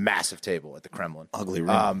 Massive table at the Kremlin. Ugly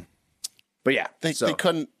room. But yeah.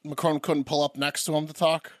 Macron couldn't pull up next to him to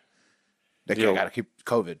talk. They got to keep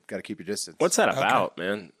COVID. Got to keep your distance. What's that about,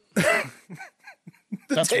 man?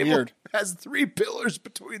 That's weird. Has 3 pillars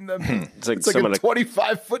between them. It's like a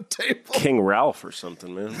 25-foot table. King Ralph or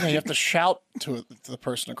something, man. Yeah, you have to shout to the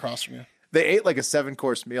person across from you. They ate like a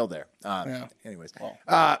 7-course meal there. Anyways,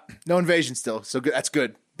 no invasion still. So good. That's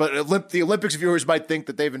good. But the Olympics viewers might think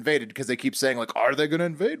that they've invaded because they keep saying, like, are they going to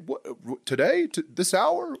invade today, this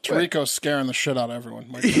hour? Tirico's scaring the shit out of everyone.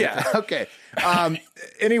 Yeah, okay.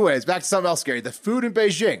 Anyways, back to something else scary. The food in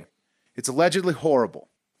Beijing, it's allegedly horrible.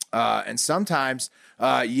 And sometimes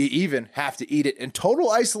you even have to eat it in total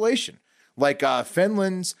isolation, like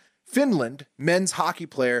Finland men's hockey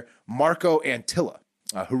player Marco Antila,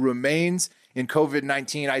 who remains in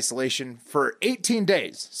COVID-19 isolation for 18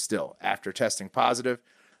 days still after testing positive.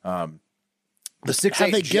 The 6'8"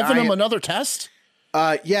 Have they given him another test?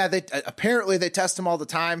 Yeah, they apparently they test him all the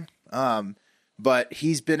time. But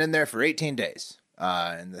he's been in there for 18 days.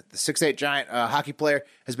 And the 6'8" giant hockey player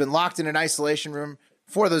has been locked in an isolation room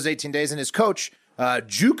for those 18 days. And his coach,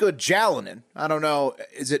 Jukka Jalonen, I don't know,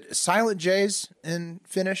 is it silent J's in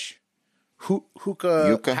Finnish?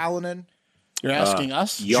 Jukka Jalonen? You're asking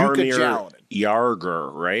us? Jaromir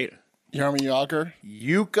Jagr, right? Jaromir Jagr?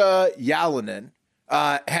 Jukka Jalonen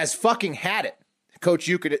has fucking had it. Coach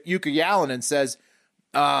Jukka Jalonen says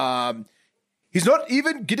he's not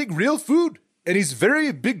even getting real food, and he's a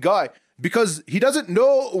very big guy because he doesn't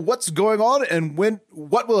know what's going on and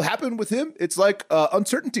what will happen with him. It's like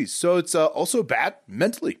uncertainties, so it's also bad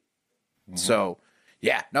mentally. Mm-hmm. So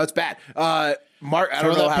yeah, no, it's bad. Mark, I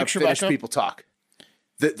don't know how Finnish people talk.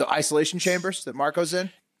 The isolation chambers that Marco's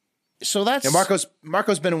in. So that's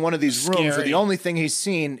Marco's been in one of these rooms where the only thing he's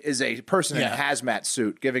seen is a person in a hazmat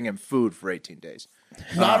suit giving him food for 18 days.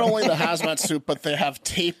 Not only the hazmat suit, but they have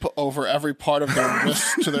tape over every part of their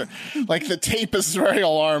wrist to their the tape is very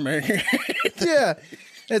alarming. Yeah,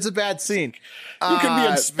 it's a bad scene. You can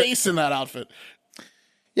be in space in that outfit.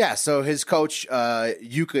 Yeah, so his coach,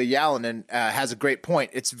 Jukka Jalonen, has a great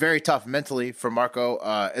point. It's very tough mentally for Marco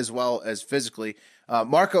as well as physically.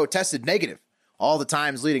 Marco tested negative all the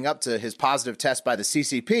times leading up to his positive test by the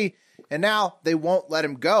CCP, and now they won't let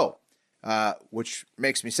him go, which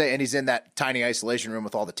makes me say, and he's in that tiny isolation room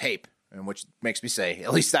with all the tape, and which makes me say,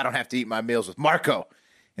 at least I don't have to eat my meals with Marco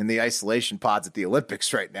in the isolation pods at the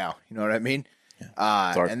Olympics right now. You know what I mean?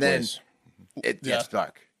 Yeah. Dark and place. Then it's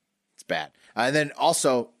dark. It's bad. And then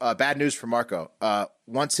also bad news for Marco.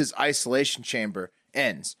 Once his isolation chamber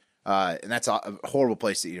ends, and that's a horrible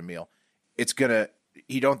place to eat a meal, it's gonna.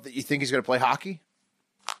 You think he's going to play hockey?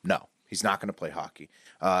 No, he's not going to play hockey.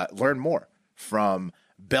 Learn more from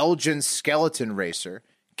Belgian skeleton racer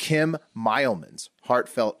Kim Meilman's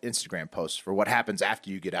heartfelt Instagram post for what happens after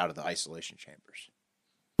you get out of the isolation chambers.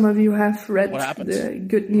 Some of you have read the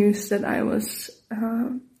good news that I was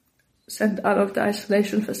sent out of the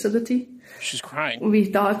isolation facility. She's crying. We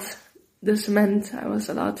thought this meant I was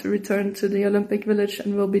allowed to return to the Olympic Village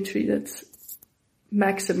and will be treated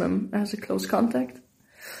maximum as a close contact.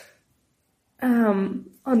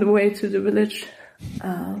 On the way to the village,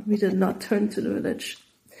 we did not turn to the village,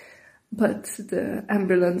 but the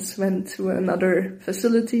ambulance went to another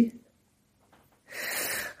facility.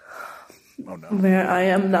 Oh no! Where I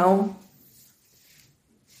am now.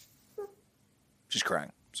 She's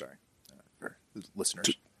crying. Sorry, for the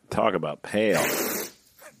listeners. Talk about pale.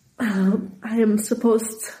 I am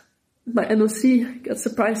supposed. My NOC got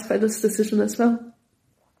surprised by this decision as well.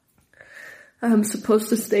 I'm supposed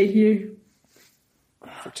to stay here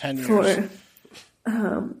for 10 years.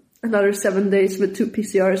 another 7 days with 2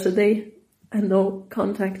 PCRs a day and no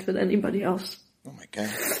contact with anybody else. Oh my God.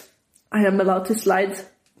 I am allowed to slide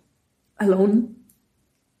alone.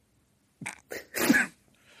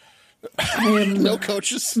 No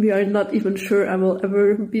coaches. We are not even sure I will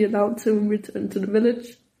ever be allowed to return to the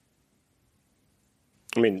village.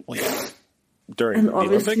 I mean, during And the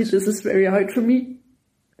obviously Olympics? this is very hard for me.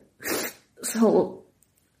 So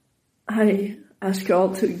I ask you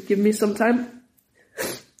all to give me some time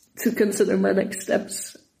to consider my next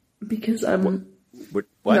steps because I'm What?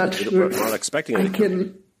 not sure We're not expecting I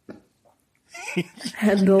anything. can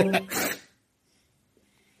handle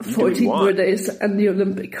 14 more want. days and the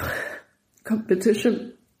Olympic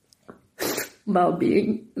competition while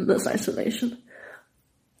being in this isolation.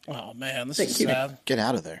 Oh man, this Thank is you. sad. Get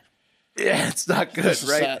out of there. Yeah, it's not good, This is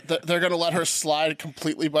right? sad. They're going to let her slide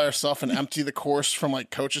completely by herself and empty the course from like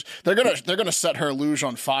coaches. They're gonna set her luge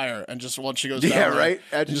on fire and just once she goes down, Yeah, there, right?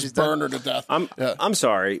 and After just she's burn done. her to death. Yeah, I'm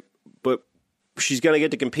sorry, but she's gonna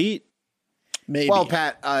get to compete. maybe. Well,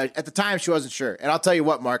 Pat, at the time she wasn't sure. And I'll tell you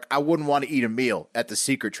what, Mark, I wouldn't want to eat a meal at the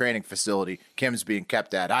secret training facility Kim's being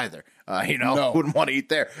kept at either. No. Wouldn't want to eat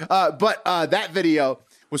there. But that video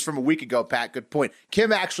was from a week ago, Pat. Good point.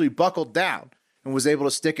 Kim actually buckled down and was able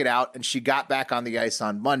to stick it out, and she got back on the ice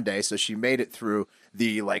on Monday, so she made it through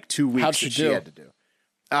the 2 weeks How'd that she she do? had to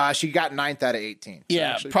do. She got 9th out of 18. So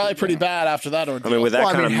yeah, actually probably pretty bad after that ordeal. I mean, with that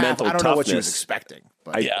kind of half- mental I don't know what she was toughness, expecting,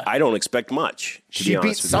 but I don't expect much. To she be beat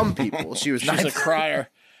honest with some people. She was She's a 9th. crier.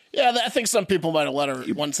 Yeah, I think some people might have let her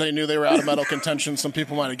once they knew they were out of medal contention. Some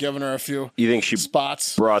people might have given her a few. You think she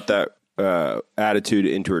spots? brought that attitude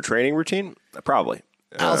into her training routine? Probably.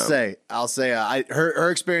 I'll say, her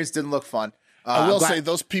experience didn't look fun. I will I'm glad- say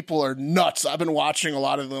those people are nuts. I've been watching a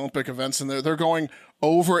lot of the Olympic events, and they're going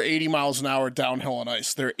over 80 miles an hour downhill on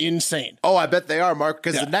ice. They're insane. Oh, I bet they are, Mark,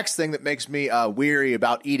 because Yeah. the next thing that makes me weary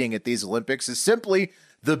about eating at these Olympics is simply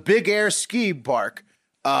the big air ski park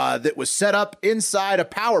that was set up inside a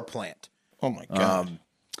power plant. Oh my god!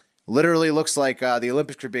 Literally looks like the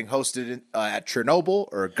Olympics are being hosted at Chernobyl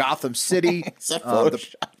or Gotham City. It's a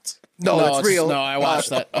Photoshop. No, it's real. No, I watched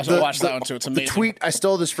that. I watched that one too. It's amazing. The tweet I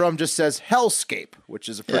stole this from just says Hellscape, which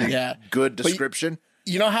is a pretty Yeah. good But you- description.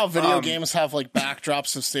 You know how video games have like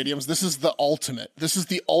backdrops of stadiums? This is the ultimate. This is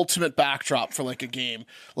the ultimate backdrop for like a game,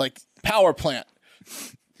 like power plant,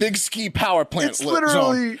 big ski power plant. It's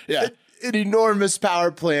literally yeah. an enormous power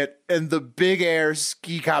plant, and the big air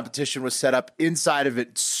ski competition was set up inside of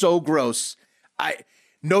it. So gross.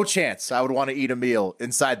 No chance I would want to eat a meal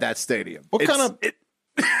inside that stadium. What kind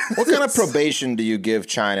of probation do you give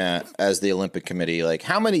China as the Olympic Committee? Like,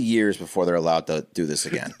 how many years before they're allowed to do this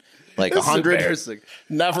again? Like 100? Embarrassing.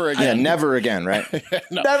 Never Yeah, again. never again, right?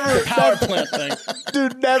 No. Never- The power plant thing.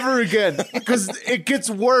 Dude, never again. Because it gets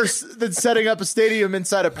worse than setting up a stadium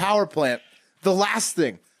inside a power plant. The last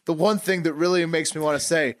thing, the one thing that really makes me want to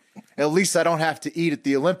say, at least I don't have to eat at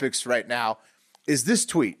the Olympics right now, is this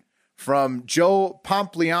tweet from Joe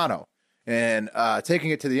Pompliano. And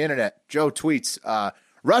taking it to the internet, Joe tweets,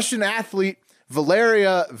 Russian athlete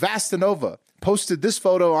Valeria Vastanova posted this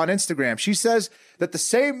photo on Instagram. She says that the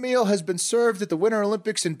same meal has been served at the Winter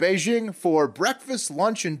Olympics in Beijing for breakfast,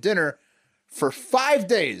 lunch, and dinner for 5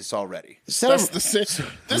 days already. This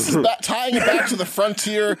is tying it back to the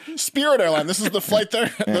Frontier Spirit Airline. This is the flight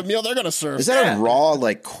the meal they're going to serve. Is that a raw,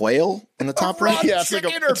 like, quail in the top right? Yeah, it's like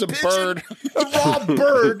chicken or it's a pigeon? bird. A raw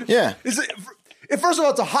bird. Yeah. Is it? First of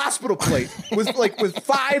all, it's a hospital plate with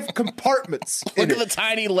 5 compartments in Look at it. the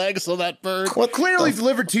tiny legs of that bird. Clearly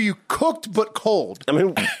delivered to you cooked but cold. I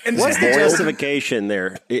mean, And what's the boiled. justification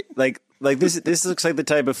there? Like this. This looks like the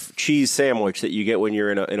type of cheese sandwich that you get when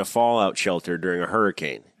you're in a fallout shelter during a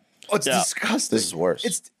hurricane. Oh, it's disgusting. This is worse.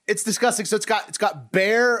 It's disgusting. So it's got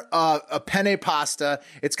bare a penne pasta.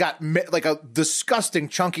 It's got like a disgusting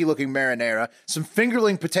chunky looking marinara. Some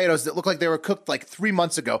fingerling potatoes that look like they were cooked like 3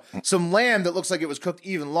 months ago. Some lamb that looks like it was cooked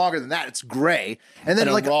even longer than that. It's gray. And then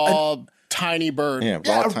And like a raw, tiny bird. Yeah,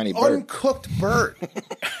 raw, tiny bird. uncooked bird.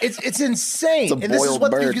 It's insane. It's a And this is boiled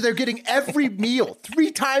what bird. they're getting every meal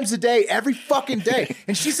 3 times a day, every fucking day.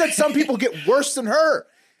 And she said some people get worse than her.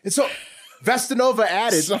 And so Vestanova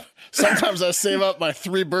added. Sometimes I save up my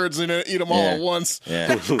 3 birds and eat them all Yeah. at once.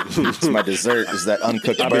 Yeah. It's my dessert is that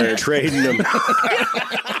uncooked I've been bird. trading them.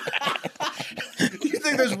 You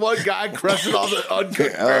think there's one guy crushing all the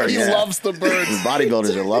uncooked Oh, He yeah. loves the birds.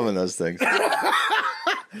 Bodybuilders are loving those things.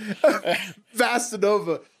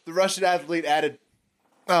 Vastanova, the Russian athlete, added,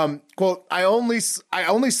 quote, I only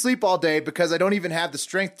sleep all day because I don't even have the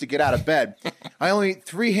strength to get out of bed. I only eat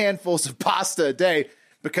 3 handfuls of pasta a day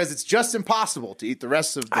because it's just impossible to eat the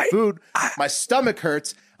rest of the food. My stomach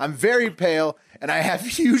hurts. I'm very pale, and I have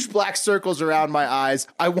huge black circles around my eyes.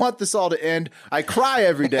 I want this all to end. I cry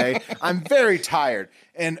every day. I'm very tired.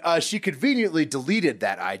 And she conveniently deleted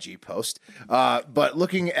that IG post. But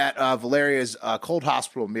looking at Valeria's cold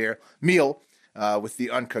hospital meal with the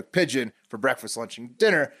uncooked pigeon for breakfast, lunch, and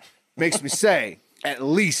dinner makes me say, at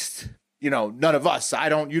least, none of us,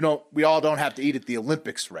 we all don't have to eat at the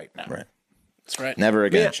Olympics right now. Right. That's right. Never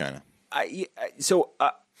again, China.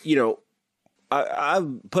 I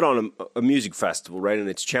put on a music festival, right? And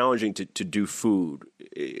it's challenging to do food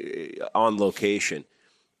on location.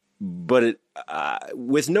 But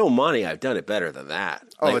with no money, I've done it better than that.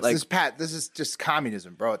 Oh, this is just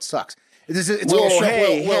communism, bro. It sucks.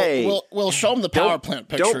 We'll show them the power plant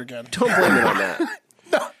picture again. Don't blame it on that.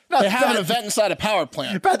 They have an event inside a power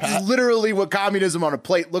plant. That's literally what communism on a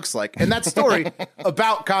plate looks like. And that story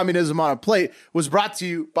about communism on a plate was brought to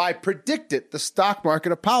you by Predictit, the stock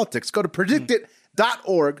market of politics. Go to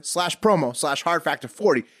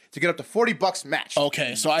predictit.org/promo/hardfactor40 to get up to $40 match.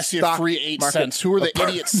 Okay, so I see a free 8 cents. Who are the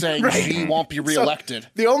idiots saying Xi won't be reelected? So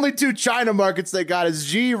the only two China markets they got is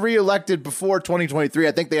Xi reelected before 2023.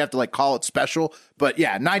 I think they have to call it special. But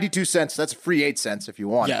yeah, 92 cents. That's a free 8 cents if you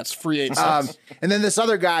want. Yeah, it's free 8 cents. And then this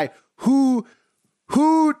other guy, Hu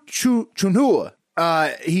Chunhua,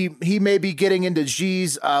 he may be getting into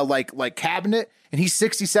Xi's like cabinet, and he's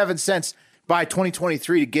 67 cents by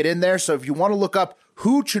 2023 to get in there. So if you want to look up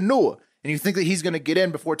Hu Chunhua, and you think that he's going to get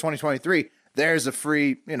in before 2023, there's a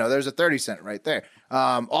free, there's a 30 cent right there.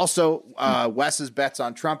 Also, Wes's bets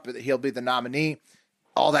on Trump, he'll be the nominee.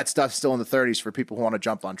 All that stuff's still in the 30s for people who want to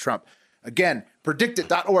jump on Trump. Again,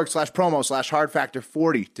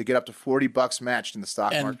 predictit.org/promo/hardfactor40 to get up to $40 matched in the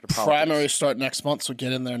stock market. And primaries start next month, so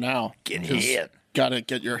get in there now. Get in. Got to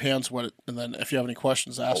get your hands wet, and then if you have any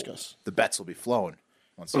questions, ask us. The bets will be flowing.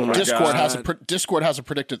 Discord has a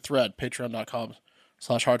predicted thread,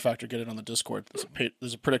 patreon.com/hardfactor. Get it on the Discord. There's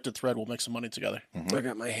a predicted thread. We'll make some money together. Mm-hmm. I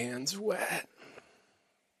got my hands wet.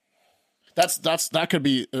 That could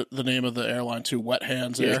be the name of the airline too. Wet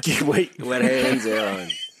Hands Air. Wet Hands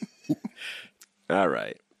Airline. All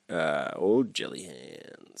right. Old jelly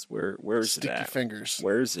hands. Where's Sticky it at? Fingers.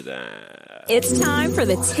 Where's it at? It's time for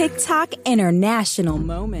the TikTok International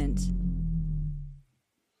Moment.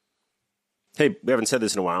 Hey, we haven't said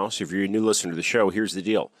this in a while, so if you're a new listener to the show, here's the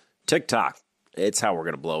deal. TikTok, it's how we're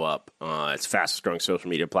going to blow up. It's the fastest growing social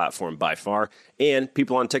media platform by far. And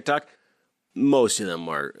people on TikTok, most of them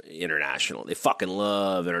are international. They fucking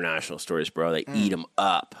love international stories, bro. They eat them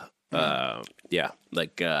up. Yeah,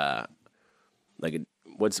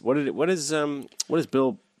 what does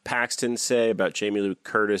Bill Paxton say about Jamie Lee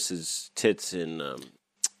Curtis's tits in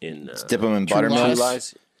dip them in buttermilk?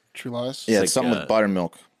 True Lies. Yeah, it's something with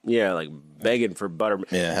buttermilk. Yeah, like begging for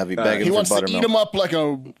buttermilk. Yeah, heavy begging he for wants buttermilk. to eat them up like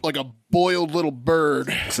a boiled little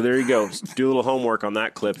bird. So there you go. Do a little homework on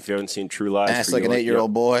that clip if you haven't seen True Lies. Ass like an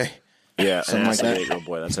 8-year-old boy. Yeah, something like that. 8-year-old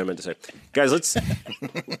boy. That's what I meant to say. Guys, let's.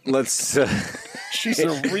 She's a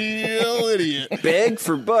real idiot. Beg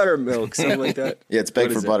for buttermilk, something like that. Yeah, it's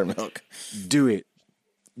beg for buttermilk. Do it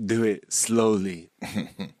slowly.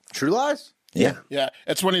 True Lies? Yeah. Yeah,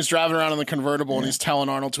 it's when he's driving around in the convertible and he's telling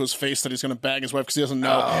Arnold to his face that he's going to bang his wife because he doesn't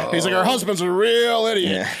know. He's like, her husband's a real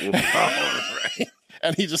idiot. Yeah.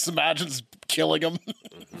 And he just imagines killing him.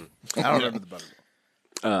 I don't remember the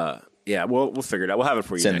buttermilk. Yeah, we'll figure it out. We'll have it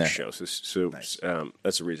for you in next there. show. So nice.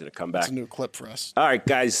 That's a reason to come back. It's a new clip for us. All right,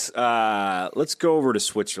 guys, let's go over to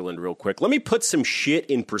Switzerland real quick. Let me put some shit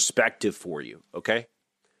in perspective for you, okay?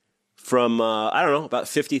 From, about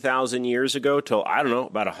 50,000 years ago till,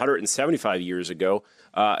 about 175 years ago,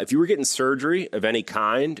 if you were getting surgery of any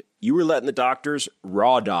kind, you were letting the doctors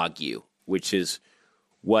raw dog you, which is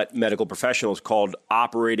what medical professionals called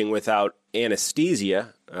operating without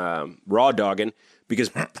anesthesia, raw dogging, because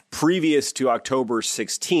previous to October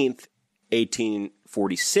 16th,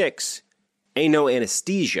 1846, ain't no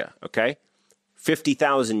anesthesia, okay?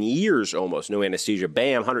 50,000 years almost, no anesthesia.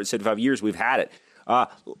 Bam, 175 years, we've had it. Let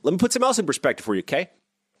me put something else in perspective for you, okay?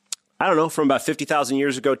 I don't know, from about 50,000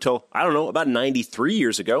 years ago till, about 93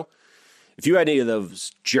 years ago, if you had any of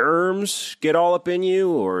those germs get all up in you,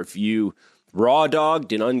 or if you raw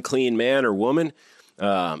dogged an unclean man or woman,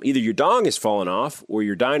 either your dong is falling off or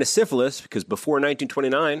you're dying of syphilis, because before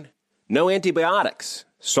 1929, no antibiotics.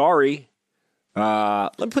 Sorry.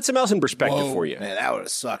 Let me put something else in perspective for you. Man, that would have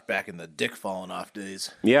sucked back in the dick falling off days.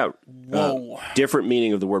 Yeah. Whoa. Different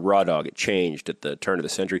meaning of the word raw dog. It changed at the turn of the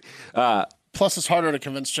century. Plus, it's harder to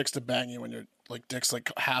convince chicks to bang you when your dick's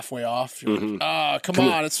like halfway off. You're like, come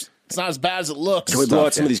on, it's not as bad as it looks. Can we blow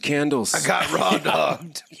out some of these candles? I got raw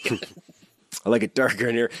dogged. I like it darker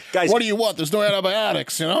in here. Guys, What do you want? There's no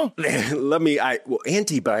antibiotics, you know?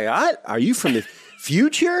 antibiotic? Are you from the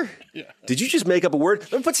future? Yeah. Did you just make up a word?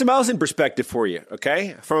 Let me put some else in perspective for you,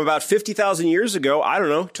 okay? From about 50,000 years ago, I don't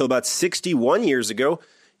know, till about 61 years ago,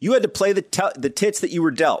 you had to play the tits that you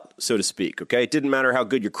were dealt, so to speak, okay? It didn't matter how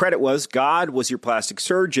good your credit was. God was your plastic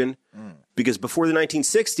surgeon because before the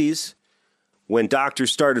 1960s, when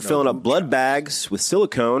doctors started filling up blood bags with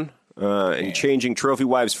silicone and changing trophy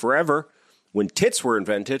wives forever, when tits were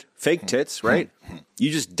invented, fake tits, right?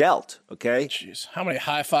 You just dealt, okay? Jeez, how many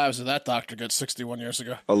high fives did that doctor get 61 years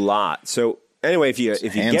ago? A lot. So anyway, if you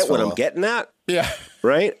get what I'm getting at, Yeah.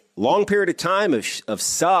 right? Long period of time of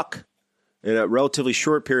suck and a relatively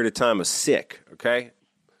short period of time of sick, okay?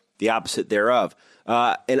 The opposite thereof.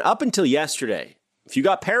 And up until yesterday, if you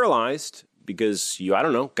got paralyzed because you, I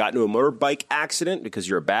don't know, got into a motorbike accident because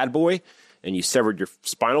you're a bad boy and you severed your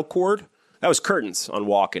spinal cord, that was curtains on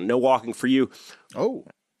walking. No walking for you. Oh.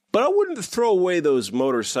 But I wouldn't throw away those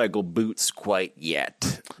motorcycle boots quite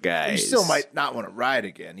yet, guys. You still might not want to ride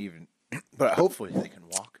again, even, but hopefully they can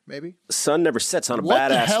walk, maybe. The sun never sets on a What badass.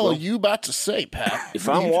 the hell Will. are you about to say, Pat? If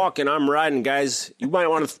I'm walking, I'm riding, guys. You might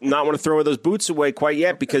not want to throw those boots away quite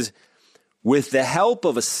yet because with the help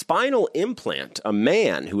of a spinal implant, a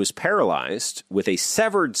man who is paralyzed with a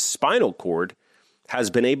severed spinal cord has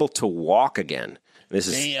been able to walk again. This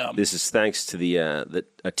is thanks to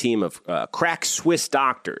a team of crack Swiss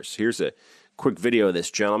doctors. Here's a quick video of this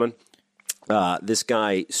gentleman. This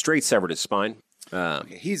guy straight severed his spine.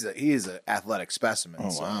 Okay, he is an athletic specimen. Oh,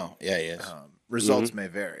 so, wow. Yeah, he is. results may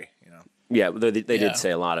vary, you know. Yeah, they did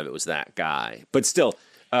say a lot of it was that guy. But still.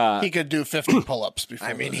 He could do 50 pull-ups before.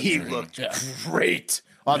 I mean, he looked great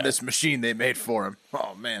on this machine they made for him.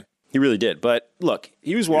 Oh, man. He really did. But look,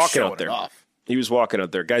 he was walking showing out there. it off. He was walking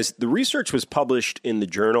out there. Guys, the research was published in the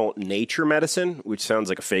journal Nature Medicine, which sounds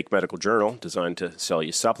like a fake medical journal designed to sell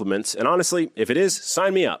you supplements. And honestly, if it is,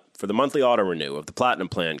 sign me up for the monthly auto renew of the Platinum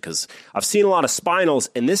Plan because I've seen a lot of spinals,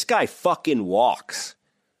 and this guy fucking walks,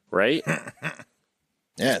 right? Yeah,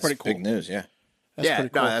 it's pretty cool. big news, yeah. Yeah, pretty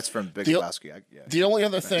cool. no, that's from Big Lebowski. The only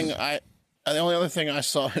other thing I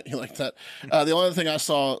saw, you like that? The only other thing I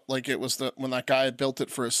saw, like it was when that guy built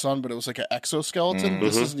it for his son, but it was like an exoskeleton.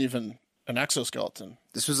 This isn't even an exoskeleton.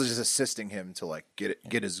 This was just assisting him to like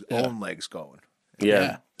get his own legs going.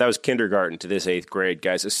 Yeah, that was kindergarten to this 8th grade,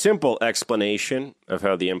 guys. A simple explanation of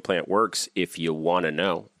how the implant works if you want to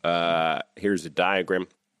know. Here's a diagram.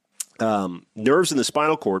 Nerves in the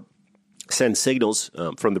spinal cord send signals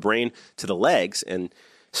from the brain to the legs, and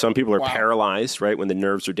some people are paralyzed, right, when the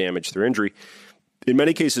nerves are damaged through injury. In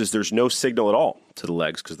many cases, there's no signal at all to the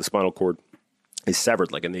legs because the spinal cord is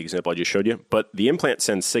severed, like in the example I just showed you. But the implant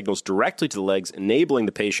sends signals directly to the legs, enabling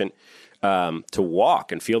the patient to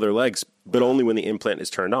walk and feel their legs, but only when the implant is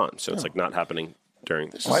turned on. So it's like not happening during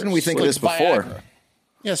this. Why didn't we think of this before? Viagra.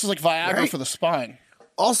 Yeah, this is like Viagra for the spine.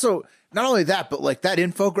 Also, not only that, but like that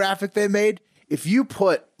infographic they made, if you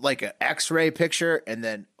put like an X-ray picture and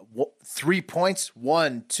then 3 points,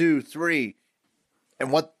 1, 2, 3,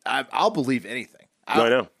 and I'll believe anything. I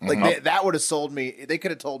know. Like that would have sold me. They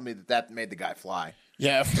could have told me that made the guy fly.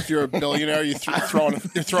 Yeah, if you're a billionaire, you're throwing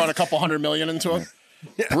a couple $100 million into him.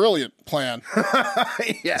 Yeah. Brilliant plan. Yeah,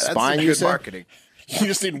 that's Spine, some good marketing. You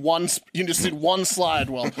just need one. You just need one slide.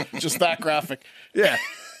 Well, just that graphic. Yeah.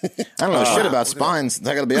 I don't know shit about spines.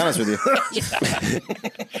 I got to be honest with you.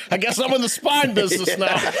 I guess I'm in the spine business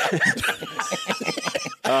now.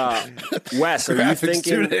 Wes, are you Graphics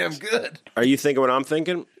thinking? too damn good. Are you thinking what I'm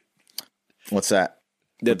thinking? What's that?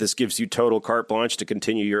 That this gives you total carte blanche to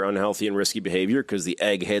continue your unhealthy and risky behavior because the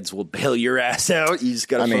eggheads will bail your ass out. You just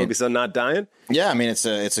got to focus on not dying. Yeah, I mean it's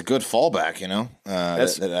a good fallback, you know.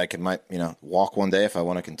 That I might walk one day if I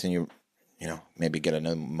want to continue, maybe get a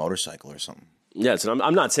new motorcycle or something. Yes, and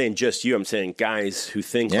I'm not saying just you. I'm saying guys who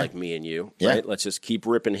think like me and you. Yeah. Right? Let's just keep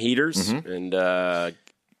ripping heaters and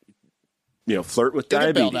flirt with You'll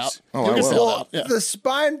get bailed diabetes. out. Oh, You'll I get will. bailed Well, out. Yeah. the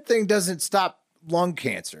spine thing doesn't stop lung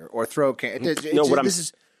cancer or throat cancer. This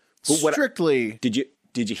is strictly. Did you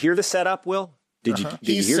hear the setup, Will? Did you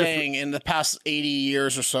He's hear saying in the past 80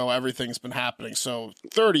 years or so, everything's been happening. So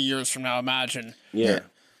 30 years from now, imagine. Yeah,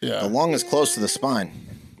 The lung is close to the spine.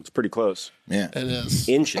 it's pretty close. Yeah. It is.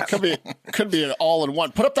 Inches. Could be an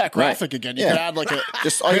all-in-one. Put up that graphic again. You could add like a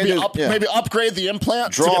Just all you maybe, do- up, yeah. maybe upgrade the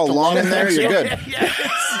implant. to Draw get a the lung in there, thing. you're good.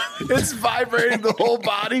 It's vibrating the whole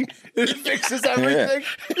body. It fixes everything.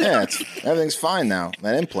 Yeah, everything's fine now.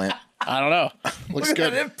 That implant. I don't know. Looks Look at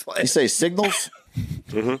good. that implant. You say signals?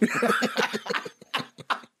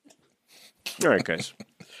 All right, guys.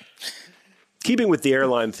 Keeping with the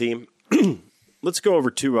airline theme, let's go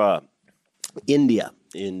over to India.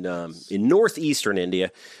 in northeastern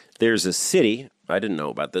India, there's a city. I didn't know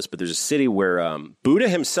about this, but there's a city where Buddha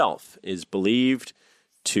himself is believed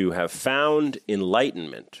to have found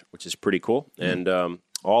enlightenment, which is pretty cool. And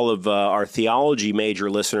all of our theology major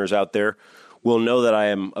listeners out there will know that I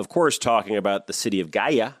am, of course, talking about the city of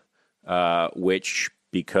Gaya, which,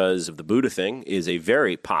 because of the Buddha thing, is a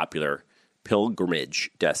very popular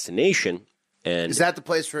pilgrimage destination. And is that the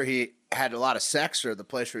place where he had a lot of sex, or the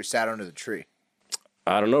place where he sat under the tree?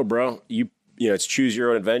 I don't know, bro. You know, it's choose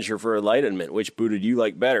your own adventure for enlightenment. Which Buddha do you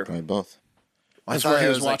like better? Probably both. That's where he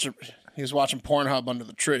was watching. He was watching Pornhub under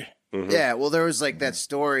the tree. Mm-hmm. Yeah, well, there was like that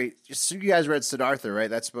story. You guys read Siddhartha, right?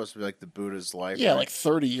 That's supposed to be like the Buddha's life. Yeah, right? like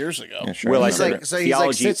 30 years ago. Yeah, sure. Well, he's like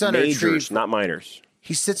sits under majors, a tree, not minors.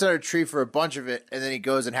 He sits under a tree for a bunch of it, and then he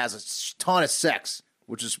goes and has a ton of sex,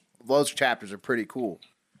 which is those chapters are pretty cool.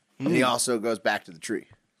 And he also goes back to the tree.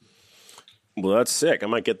 Well, that's sick. I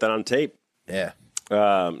might get that on tape. Yeah.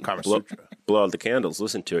 Kama Sutra. Blow out the candles.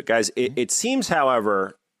 Listen to it. Guys, it seems,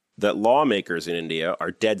 however, that lawmakers in India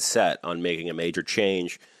are dead set on making a major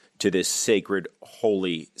change to this sacred,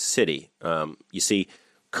 holy city. You see,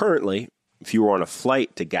 currently, if you were on a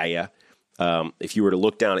flight to Gaya, if you were to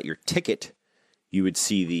look down at your ticket, you would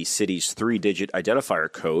see the city's 3-digit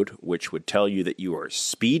identifier code, which would tell you that you are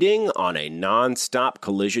speeding on a nonstop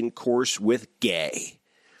collision course with gay.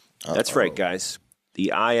 That's right, guys.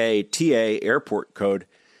 The IATA airport code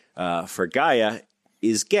for Gaya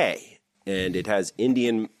is gay, and it has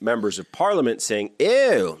Indian members of parliament saying,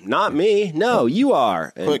 "Ew, not me. No, you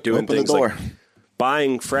are," and Quick, doing open things the door. like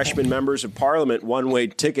buying freshman members of parliament one-way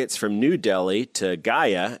tickets from New Delhi to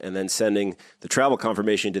Gaya, and then sending the travel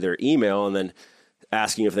confirmation to their email, and then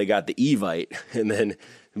asking if they got the Evite, and then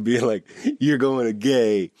being like, "You're going to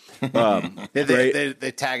gay."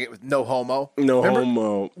 They tag it with no homo. No Remember,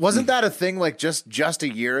 homo. Wasn't that a thing like just a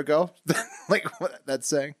year ago? Like what that's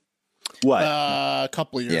saying? What? A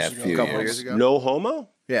couple of years ago. a few A couple years. years ago. No homo?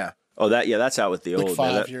 Yeah. Oh, that's out with the Like old.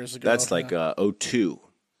 5 years ago, That's like 02.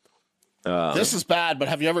 This is bad, but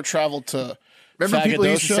have you ever traveled to Remember people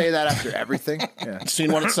used to Fagadosha? say that after everything? Yeah.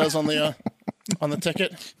 Seen what it says on the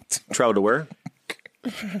ticket? Travel to where?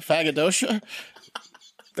 Fagadosha?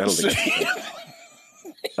 I don't think.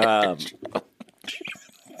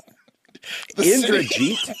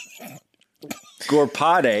 Indrajit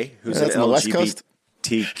Gorpade, who's That's an on the West Coast?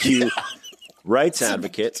 LGBTQ rights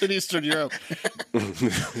advocate. It's in Eastern Europe.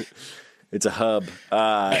 It's a hub.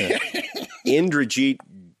 Indrajit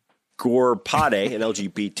Gorpade, an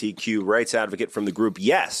LGBTQ rights advocate from the group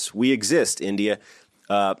Yes, We Exist, India,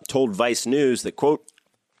 told Vice News that, quote,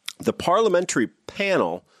 the parliamentary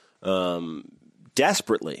panel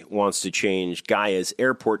desperately wants to change Gaya's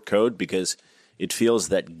airport code because it feels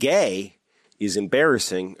that gay is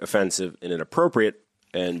embarrassing, offensive, and inappropriate.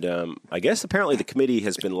 And I guess apparently the committee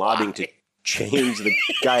has been lobbying to change the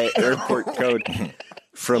Gaya airport code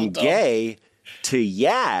from gay to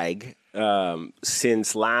YAG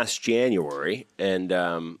since last January. And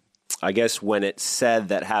I guess when it said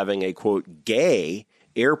that having a, quote, gay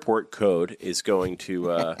airport code is going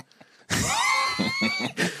to...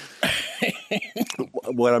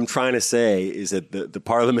 What I'm trying to say is that the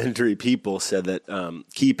parliamentary people said that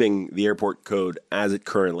keeping the airport code as it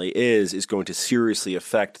currently is going to seriously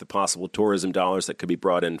affect the possible tourism dollars that could be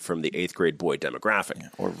brought in from the 8th grade boy demographic.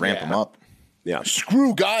 Or ramp them up. Yeah.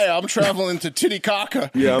 Screw Gaia. I'm traveling to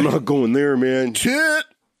Titicaca. Yeah, I'm not going there, man. Tit.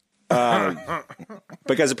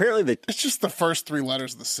 Because apparently It's just the first 3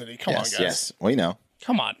 letters of the city. Come on, guys. Yes, we know.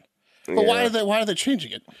 Come on. But why are they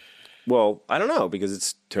changing it? well, I don't know, because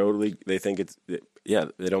it's totally, they think it's, yeah,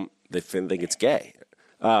 they think it's gay.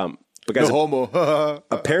 Because homo.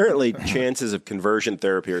 apparently chances of conversion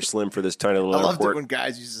therapy are slim for this tiny little I loved it airport. when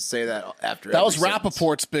guys used to say that after. That every was sentence.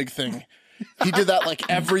 Rappaport's big thing. He did that like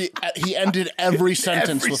he ended every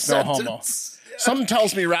sentence Every with no homo. sentence. Something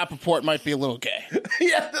tells me Rappaport might be a little gay.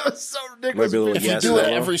 Yeah, that was so ridiculous. Might be a little If yes, you do it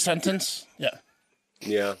no. every sentence, yeah.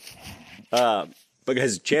 Yeah.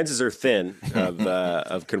 Because chances are thin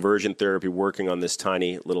of conversion therapy working on this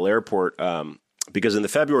tiny little airport. Because in the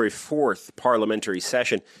February 4th parliamentary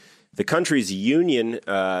session, the country's union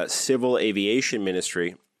civil aviation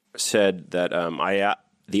ministry said that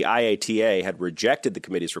the IATA had rejected the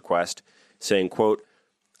committee's request, saying, quote,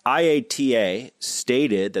 IATA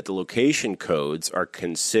stated that the location codes are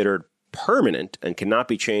considered permanent and cannot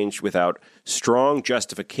be changed without strong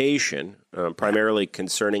justification, primarily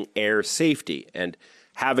concerning air safety. And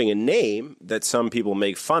having a name that some people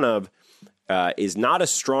make fun of is not a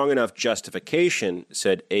strong enough justification,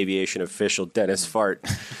 said aviation official Dennis Fart.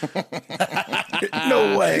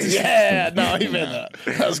 No way. Yeah, no, he made that.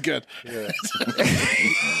 That was good.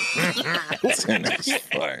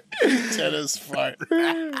 Tennis fart.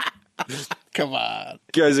 Come on.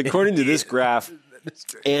 Guys, according to this graph,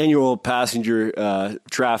 annual passenger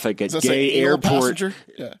traffic at Does that say Gay anal Airport passenger?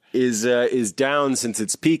 Yeah. is down since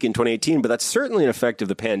its peak in 2018, but that's certainly an effect of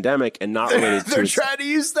the pandemic and not related to They're its, trying to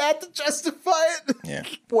use that to justify it. Yeah.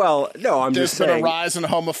 well, no, I'm There's just been a saying, rise in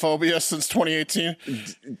homophobia since 2018. don't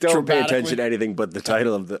pay dramatically. attention to anything but the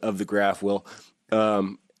title of the graph, Will,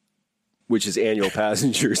 which is annual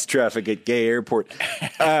passengers traffic at Gay Airport.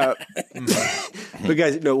 But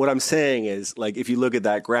guys, no, what I'm saying is, like, if you look at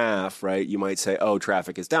that graph, right, you might say, oh,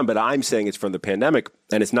 traffic is down. But I'm saying it's from the pandemic,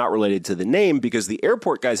 and it's not related to the name because the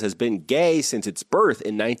airport, guys, has been gay since its birth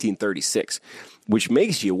in 1936, which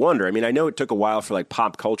makes you wonder. I mean, I know it took a while for, like,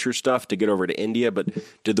 pop culture stuff to get over to India, but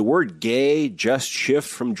did the word gay just shift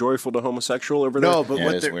from joyful to homosexual over there? No, but Yeah,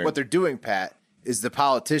 it is weird. what they're doing, Pat, is the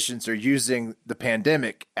politicians are using the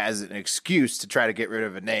pandemic as an excuse to try to get rid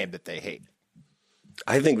of a name that they hate.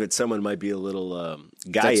 I think that someone might be a little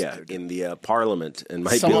Gaia in the parliament and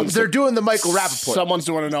might Someone's- be They're doing the Michael Rappaport. Someone's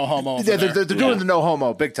doing a no homo. over Yeah, they're there. doing the no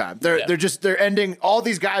homo big time. They're ending all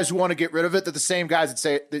these guys who want to get rid of it. They're the same guys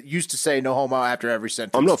that used to say no homo after every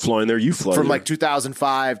sentence. I'm not flying there. You fly from there. like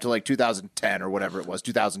 2005 to like 2010 or whatever it was,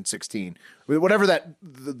 2016, whatever that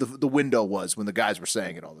the window was when the guys were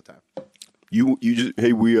saying it all the time. You just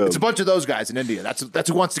hey we It's a bunch of those guys in India. That's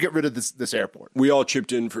who wants to get rid of this airport. we all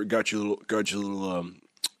chipped in for got you a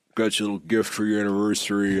little gift for your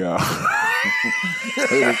anniversary. We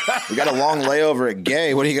got a long layover at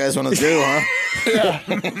Gay. What do you guys want to do, huh?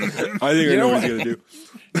 I think I know know what he's gonna do.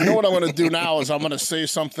 You know what I'm going to do now is I'm going to say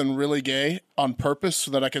something really gay on purpose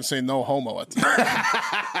so that I can say no homo at the end.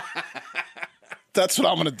 That's what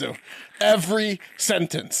I'm going to do. Every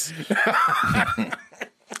sentence.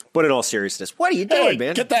 But in all seriousness, what are you doing,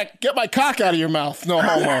 man? Get my cock out of your mouth. No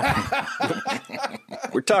homo.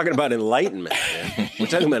 We're talking about enlightenment, man. We're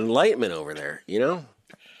talking about enlightenment over there. You know?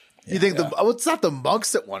 You think it's not the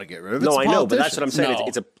monks that want to get rid of it? No, it's I know, but that's what I'm saying.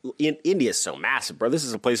 No. India's so massive, bro. This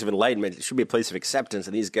is a place of enlightenment. It should be a place of acceptance.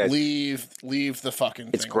 And these guys, leave the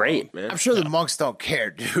fucking it's thing great, alone. man. I'm sure the monks don't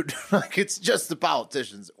care, dude. Like it's just the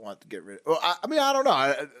politicians that want to get rid of it. Well, I mean, I don't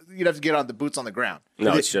know. You'd have to get on the boots on the ground.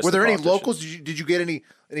 No, it's just Were there the any politicians. locals? Did you get any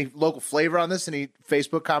local flavor on this? Any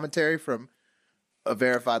Facebook commentary from a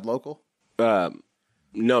verified local?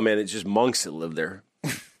 No, man, it's just monks that live there.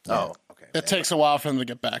 Oh, okay. It takes a while for them to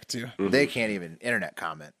get back to you. They can't even internet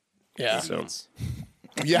comment. Yeah. So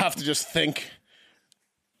You have to just think,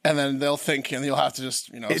 and then they'll think, and you'll have to just,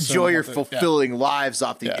 Enjoy assume your what they- fulfilling lives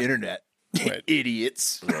off the Yeah. internet, Right.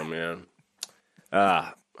 idiots. Oh man,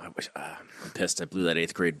 I wish I'm pissed. I blew that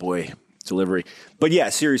 8th grade boy delivery. But yeah,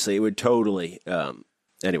 seriously, it would totally.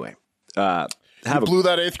 Anyway, have a Blew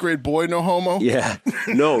that 8th grade boy, no homo. yeah.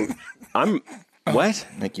 No, I'm what?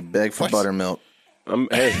 Make you beg for buttermilk.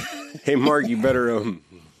 Hey, Mark, you better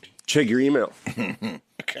check your email.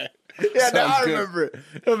 Okay. Yeah, now I Sounds good. remember it.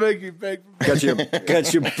 It'll make you beg. Got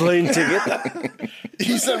your plane ticket.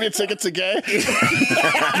 He sent me a ticket to gay.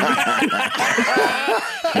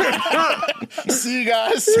 See you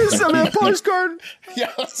guys. Send me a postcard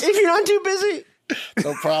Yes. if you're not too busy.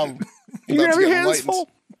 No problem. You can About have to your get hands enlightened. full.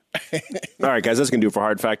 All right, guys, that's going to do it for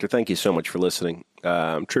Hard Factor. Thank you so much for listening.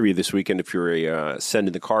 Trivia this weekend if you're a Send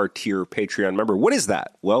in the Car tier Patreon member. What is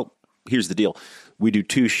that? Well, here's the deal. We do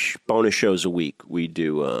 2 bonus shows a week. We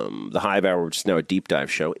do the Hive Hour, which is now a deep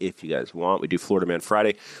dive show, if you guys want. We do Florida Man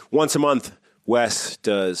Friday. Once a month, Wes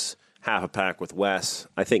does Half a Pack with Wes.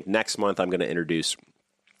 I think next month I'm going to introduce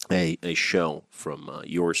a show from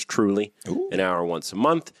yours truly, an hour once a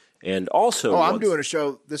month. And also, I'm doing a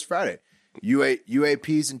show this Friday.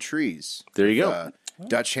 UAPs and trees. There you with, go.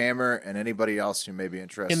 Dutch Hammer and anybody else who may be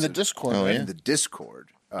interested In the Discord, right? In the Discord.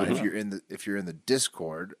 If you're in the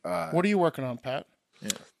Discord, What are you working on, Pat?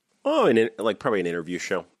 Oh, probably an interview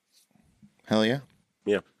show. Hell yeah.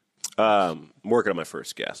 Yeah. I'm working on my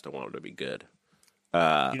first guest. I want it to be good.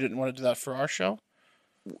 You didn't want to do that for our show?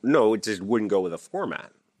 No, it just wouldn't go with a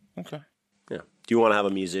format. Okay. Yeah. Do you want to have a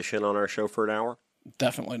musician on our show for an hour?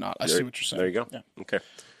 Definitely not. I see what you're saying. There you go. Yeah. Okay.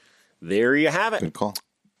 There you have it. Good call.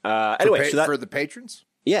 Anyway, so that, for the patrons.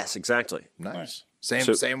 yes, exactly. Nice.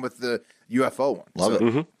 Nice. Same with the UFO one. Love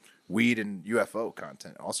it. Weed and UFO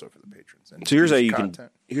content also for the patrons. And So here's how you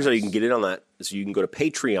content. here's how you can get in on that. So you can go to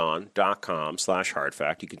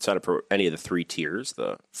patreon.com/hardfact. You can sign up for any of the 3 tiers,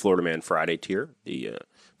 the Florida Man Friday tier, the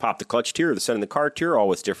Pop the Clutch tier, the Send in the Car tier, all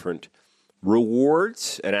with different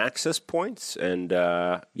rewards and access points. And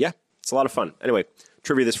yeah, it's a lot of fun. Anyway,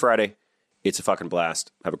 trivia this Friday. It's a fucking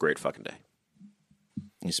blast. Have a great fucking day.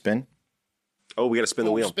 You spin? Oh, we got to spin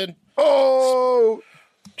the wheel. Spin. Oh!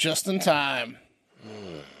 Just in time.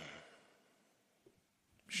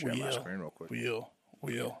 Share my screen real quick. Wheel.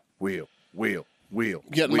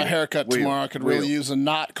 Getting my haircut tomorrow. I could really use a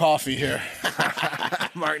not coffee here.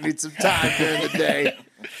 Mark needs some time during the day.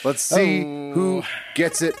 Let's see who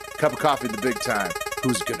gets it. Cup of coffee in the big time.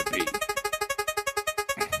 Who's it going to be?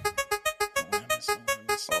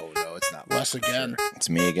 Oh, no, it's not. Wes again. It's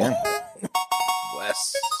me again.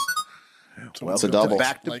 Wes. It's a double.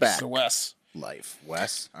 Back-to-back So Wes. life.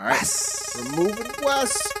 Wes. All right. We're moving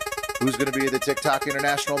Wes. Who's going to be the TikTok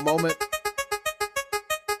International Moment?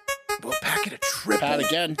 We'll pack it a triple. Pat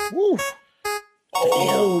again. Woo.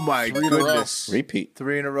 Oh, my 3 in a row. goodness. Repeat.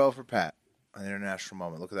 3 in a row for Pat. An International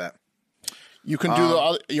Moment. Look at that. You can do the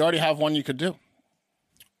other, you already have one you could do.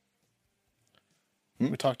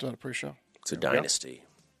 We talked about it pre-show. It's a dynasty.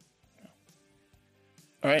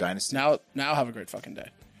 All right. Dynasty. Now have a great fucking day.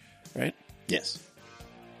 Right? Yes.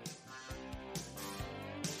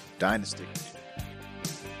 Dynasty.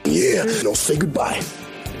 Yeah, no, say goodbye.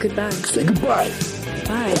 Goodbye. Say goodbye.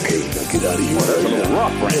 Bye. Okay, now get out of here. It's a little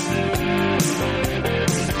rough, right?